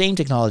 But the same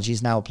technology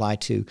is now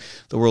applied to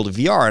the world of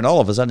VR, and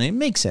all of a sudden it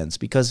makes sense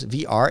because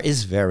VR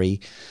is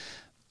very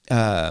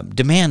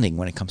demanding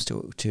when it comes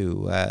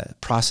to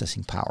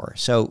processing power.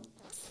 So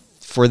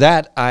for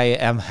that, I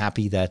am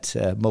happy that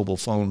mobile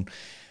phone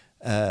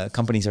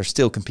companies are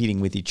still competing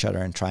with each other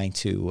and trying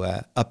to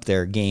up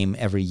their game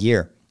every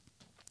year,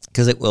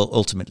 because it will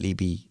ultimately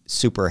be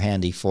super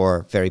handy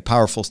for very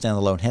powerful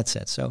standalone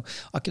headsets. So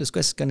Oculus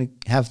Quest is going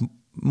to have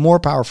more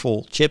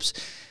powerful chips.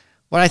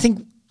 What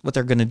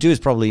they're going to do is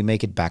probably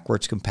make it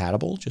backwards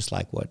compatible, just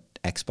like what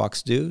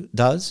Xbox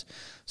does.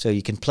 So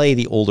you can play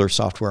the older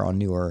software on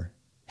newer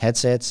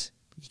headsets.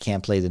 You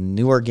can't play the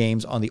newer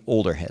games on the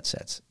older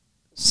headsets.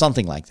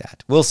 Something like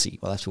that. We'll see.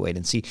 We'll have to wait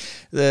and see.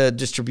 The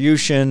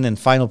distribution and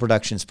final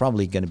production is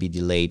probably going to be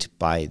delayed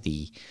by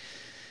the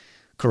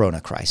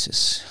Corona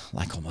crisis,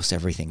 like almost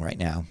everything right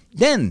now.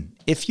 Then,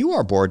 if you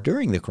are bored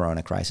during the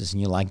Corona crisis and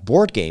you like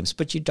board games,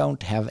 but you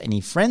don't have any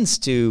friends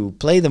to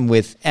play them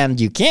with, and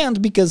you can't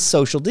because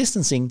social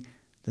distancing,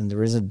 then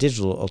there is a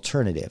digital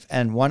alternative.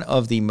 And one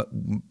of the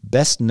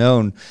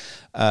best-known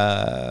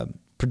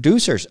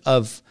producers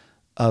of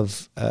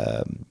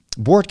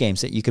board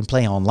games that you can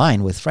play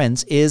online with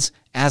friends is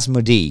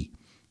Asmodee.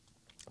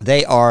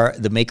 They are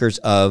the makers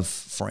of,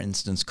 for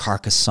instance,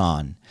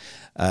 Carcassonne,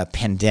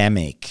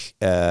 Pandemic,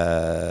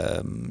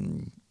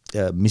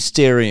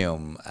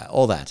 Mysterium,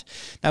 all that.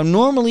 Now,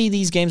 normally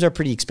these games are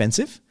pretty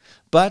expensive,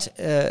 but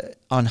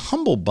on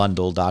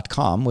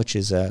humblebundle.com, which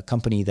is a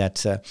company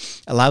that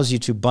allows you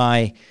to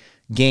buy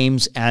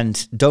games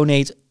and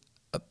donate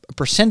a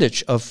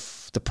percentage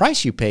of the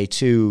price you pay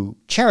to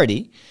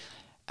charity,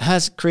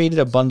 has created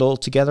a bundle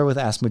together with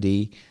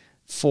Asmodee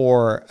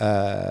for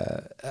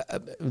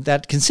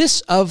that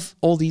consists of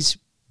all these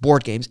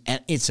board games,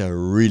 and it's a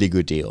really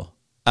good deal.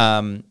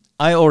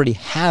 I already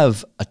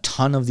have a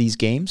ton of these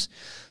games,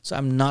 so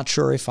I'm not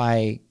sure if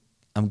I'm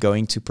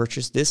going to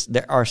purchase this.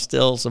 There are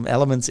still some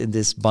elements in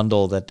this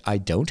bundle that I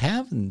don't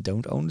have and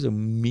don't own, so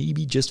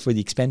maybe just for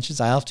the expansions.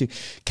 I'll have to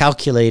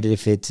calculate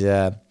if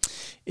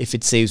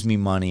it saves me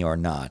money or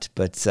not.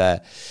 But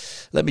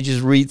let me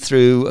just read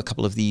through a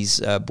couple of these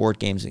board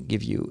games and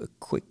give you a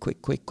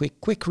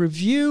quick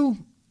review.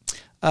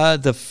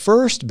 The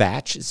first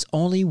batch is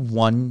only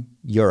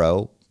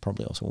 €1,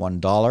 probably also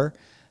 $1.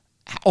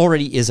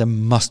 Already is a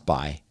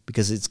must-buy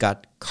because it's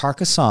got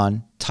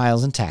Carcassonne,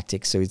 Tiles and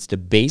Tactics, so it's the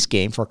base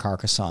game for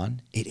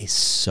Carcassonne. It is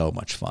so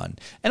much fun.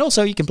 And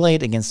also you can play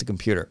it against the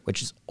computer,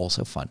 which is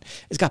also fun.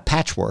 It's got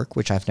Patchwork,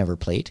 which I've never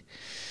played,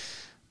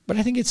 but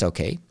I think it's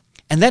okay.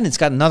 And then it's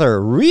got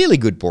another really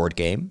good board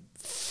game,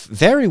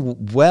 very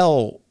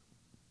well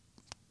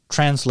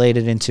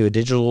translated into a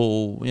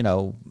digital,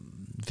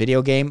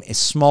 video game, is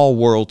Small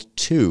World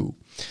 2.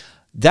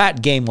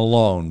 That game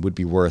alone would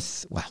be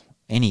worth,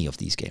 any of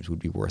these games would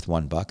be worth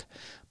 $1.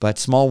 But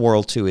Small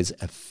World 2 is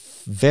a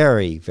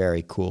very,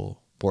 very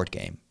cool board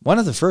game. One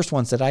of the first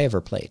ones that I ever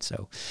played.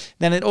 So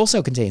then it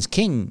also contains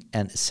King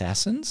and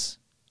Assassins.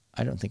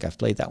 I don't think I've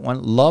played that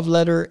one. Love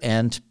Letter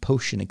and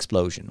Potion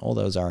Explosion. All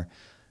those are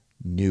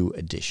new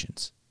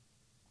additions.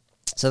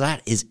 So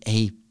that is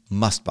a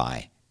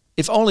must-buy,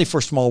 if only for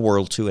Small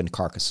World 2 and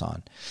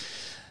Carcassonne.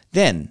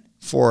 Then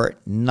for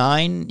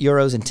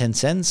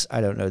 €9.10,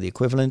 I don't know the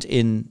equivalent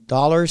in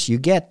dollars, you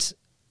get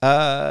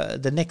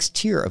the next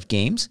tier of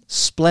games,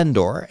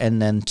 Splendor,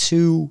 and then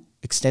 2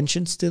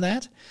 extensions to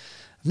that.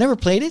 I've never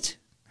played it,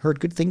 heard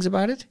good things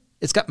about it.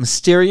 It's got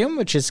Mysterium,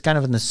 which is kind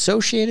of an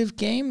associative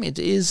game. It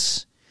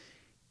is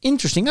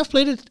interesting. I've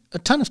played it a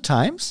ton of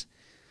times,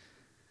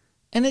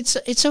 and it's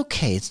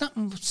okay. It's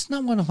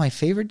not one of my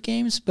favorite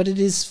games, but it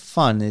is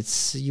fun.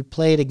 You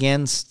play it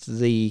against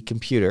the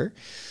computer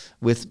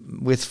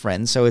with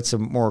friends, so it's a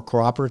more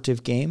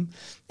cooperative game.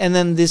 And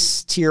then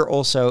this tier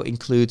also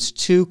includes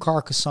 2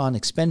 Carcassonne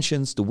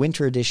expansions, the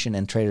Winter Edition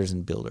and Traders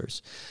and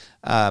Builders.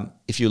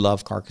 If you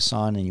love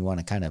Carcassonne and you want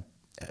to kind of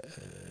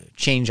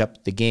change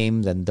up the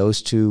game, then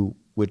those 2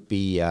 would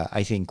be,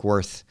 I think,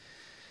 worth,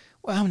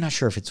 I'm not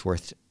sure if it's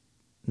worth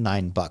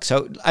 $9.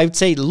 So I would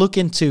say look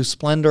into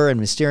Splendor and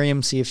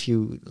Mysterium, see if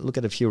you look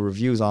at a few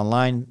reviews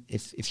online.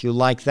 If you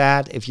like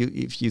that, if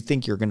you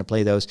think you're going to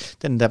play those,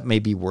 then that may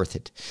be worth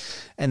it.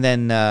 And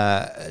then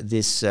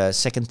this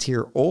second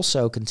tier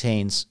also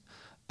contains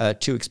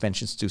 2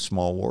 expansions to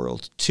Small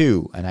World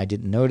 2, and I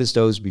didn't notice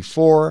those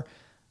before,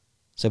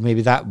 so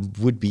maybe that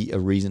would be a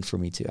reason for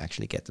me to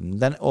actually get them.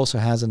 Then it also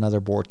has another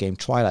board game,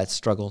 Twilight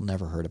Struggle,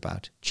 never heard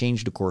about,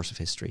 changed the course of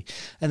history.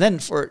 And then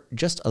for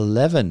just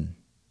 €11,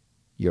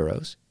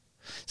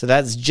 so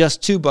that's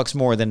just $2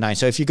 more than 9.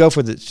 So if you go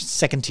for the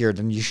second tier,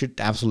 then you should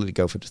absolutely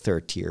go for the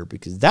third tier,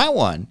 because that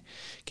one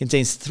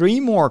contains 3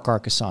 more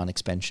Carcassonne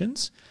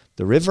expansions: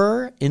 The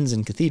River, Inns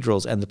and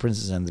Cathedrals, and The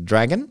Princess and the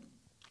Dragon.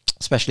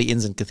 Especially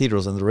Inns and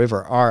Cathedrals and The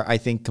River are, I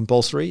think,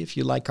 compulsory if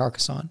you like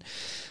Carcassonne.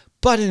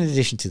 But in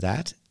addition to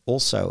that,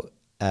 also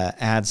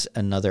adds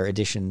another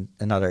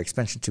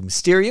expansion to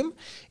Mysterium.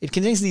 It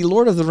contains the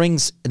Lord of the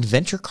Rings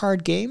adventure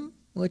card game,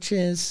 which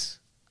is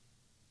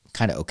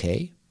kind of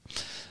okay.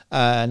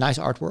 Nice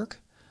artwork,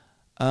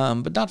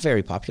 but not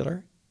very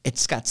popular.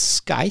 It's got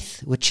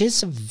Scythe, which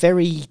is a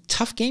very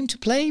tough game to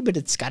play, but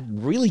it's got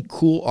really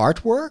cool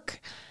artwork.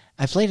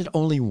 I played it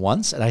only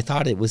once, and I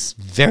thought it was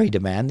very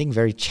demanding,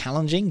 very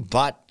challenging,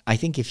 but I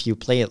think if you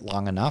play it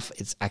long enough,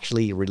 it's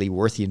actually really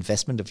worth the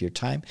investment of your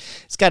time.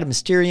 It's got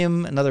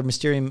another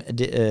Mysterium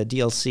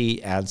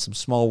DLC, and some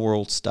Small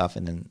World stuff,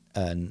 and then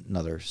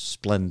another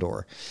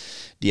Splendor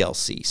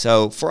DLC.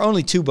 So for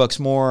only $2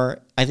 more,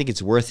 I think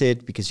it's worth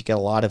it because you get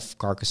a lot of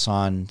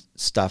Carcassonne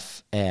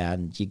stuff,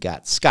 and you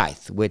got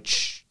Scythe,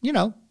 which, you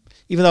know,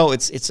 even though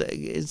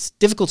it's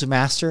difficult to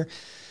master,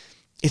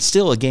 it's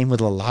still a game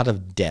with a lot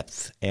of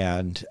depth,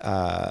 and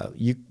I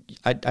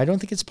don't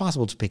think it's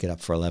possible to pick it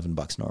up for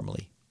 $11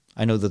 normally.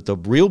 I know that the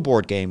real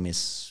board game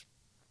is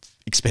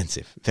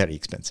expensive, very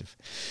expensive.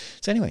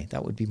 So anyway,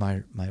 that would be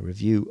my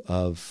review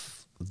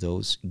of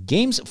those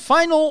games.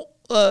 Final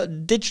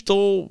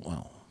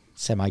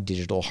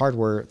semi-digital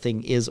hardware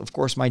thing is, of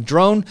course, my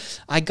drone.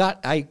 I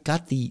got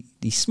the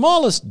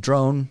smallest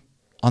drone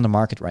on the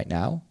market right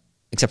now,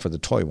 except for the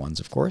toy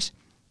ones, of course.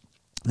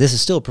 This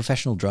is still a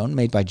professional drone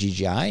made by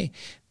DJI.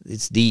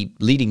 It's the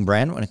leading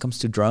brand when it comes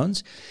to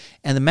drones.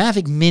 And the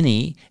Mavic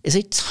Mini is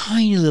a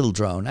tiny little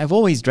drone. I've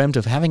always dreamt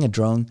of having a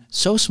drone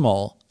so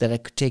small that I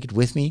could take it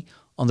with me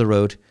on the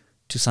road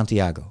to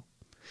Santiago.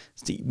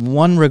 The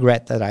one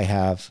regret that I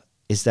have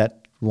is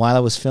that while I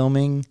was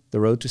filming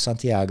the road to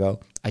Santiago,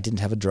 I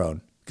didn't have a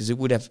drone, because it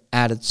would have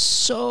added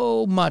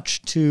so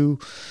much to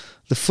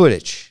the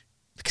footage.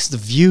 Because the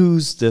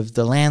views,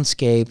 the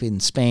landscape in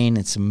Spain,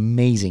 it's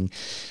amazing.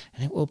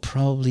 And it will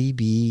probably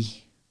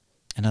be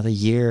another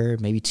year,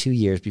 maybe 2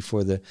 years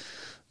before the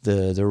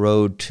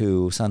road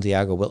to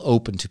Santiago will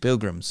open to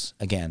pilgrims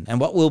again. And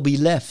what will be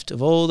left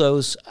of all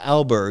those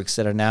albergs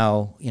that are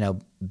now, you know,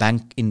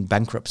 in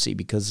bankruptcy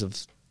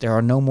because there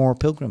are no more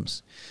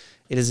pilgrims?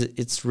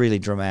 It's really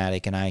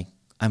dramatic, and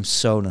I'm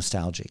so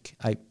nostalgic.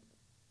 I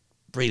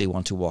really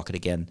want to walk it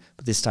again,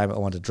 but this time I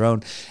want a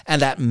drone.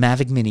 And that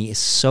Mavic Mini is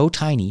so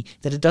tiny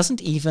that it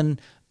doesn't even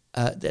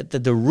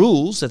the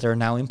rules that they're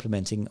now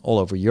implementing all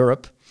over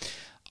Europe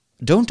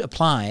don't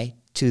apply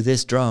to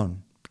this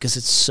drone, because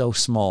it's so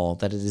small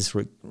that it is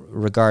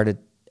regarded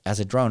as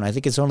a drone. I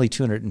think it's only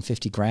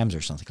 250 grams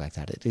or something like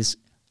that. It is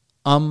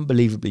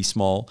unbelievably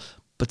small,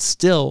 but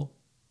still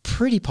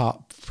pretty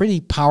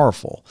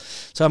powerful.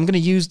 So I'm going to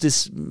use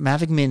this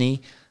Mavic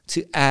Mini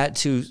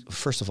to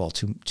first of all,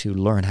 to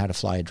learn how to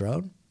fly a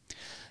drone.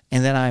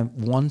 And then I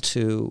want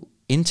to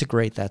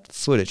integrate that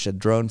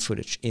drone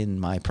footage, in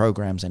my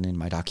programs and in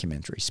my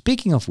documentary.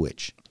 Speaking of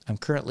which,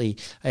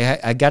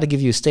 I got to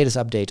give you a status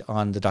update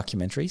on the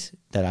documentaries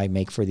that I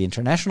make for the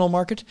international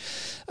market.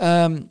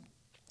 I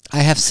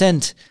have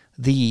sent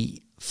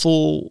the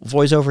full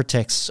voiceover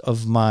texts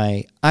of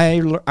my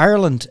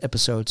Ireland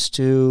episodes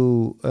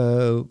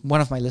to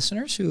one of my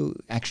listeners, who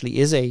actually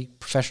is a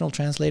professional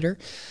translator.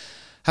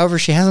 However,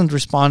 she hasn't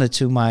responded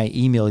to my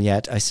email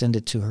yet. I sent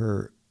it to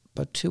her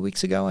about 2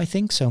 weeks ago, I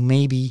think. So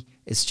maybe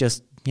it's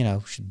just, you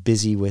know, she's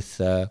busy with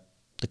the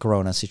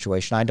corona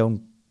situation. I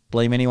don't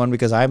blame anyone,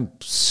 because I'm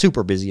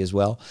super busy as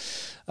well.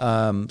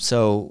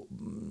 So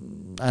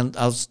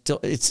I'll still,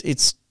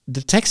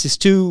 the text is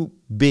too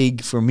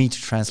big for me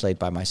to translate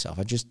by myself.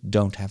 I just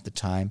don't have the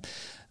time.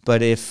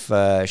 But if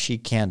she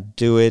can't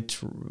do it,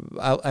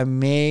 I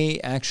may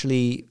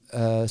actually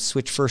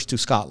switch first to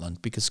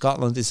Scotland, because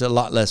Scotland is a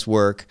lot less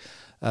work,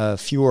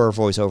 fewer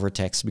voiceover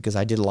texts, because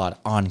I did a lot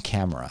on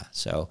camera.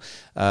 So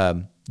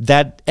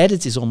that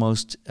edit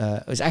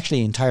is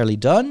actually entirely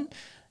done.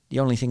 The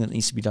only thing that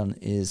needs to be done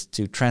is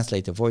to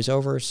translate the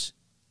voiceovers.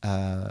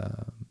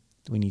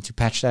 We need to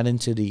patch that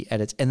into the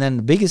edits. And then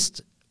the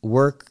biggest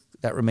work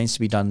that remains to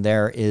be done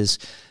there is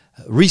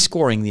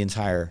rescoring the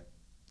entire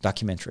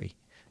documentary,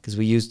 because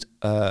we used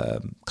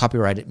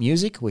copyrighted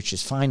music, which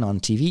is fine on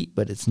TV,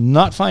 but it's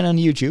not fine on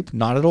YouTube,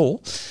 not at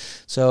all.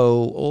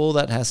 So all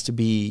that has to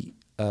be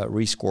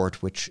rescored,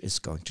 which is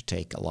going to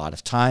take a lot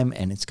of time,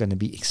 and it's going to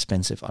be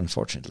expensive,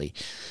 unfortunately.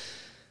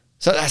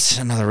 So that's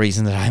another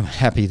reason that I'm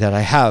happy that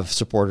I have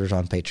supporters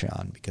on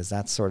Patreon, because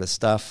that sort of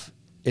stuff,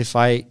 if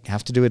I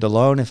have to do it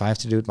alone, if I have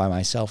to do it by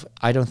myself,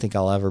 I don't think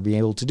I'll ever be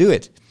able to do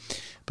it.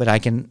 But I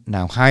can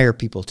now hire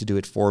people to do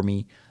it for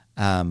me.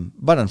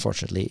 But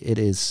unfortunately, it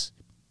is,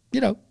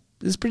 you know,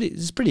 it's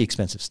pretty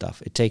expensive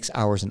stuff. It takes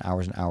hours and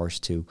hours and hours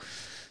to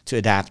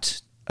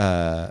adapt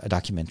a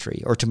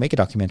documentary, or to make a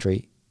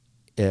documentary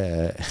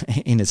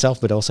in itself,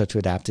 but also to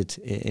adapt it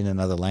in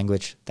another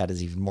language. That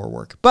is even more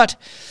work. But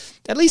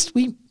at least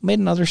we made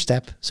another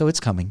step, so it's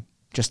coming.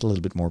 Just a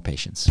little bit more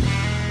patience.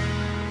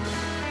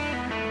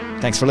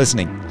 Thanks for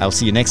listening. I'll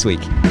see you next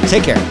week.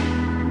 Take care.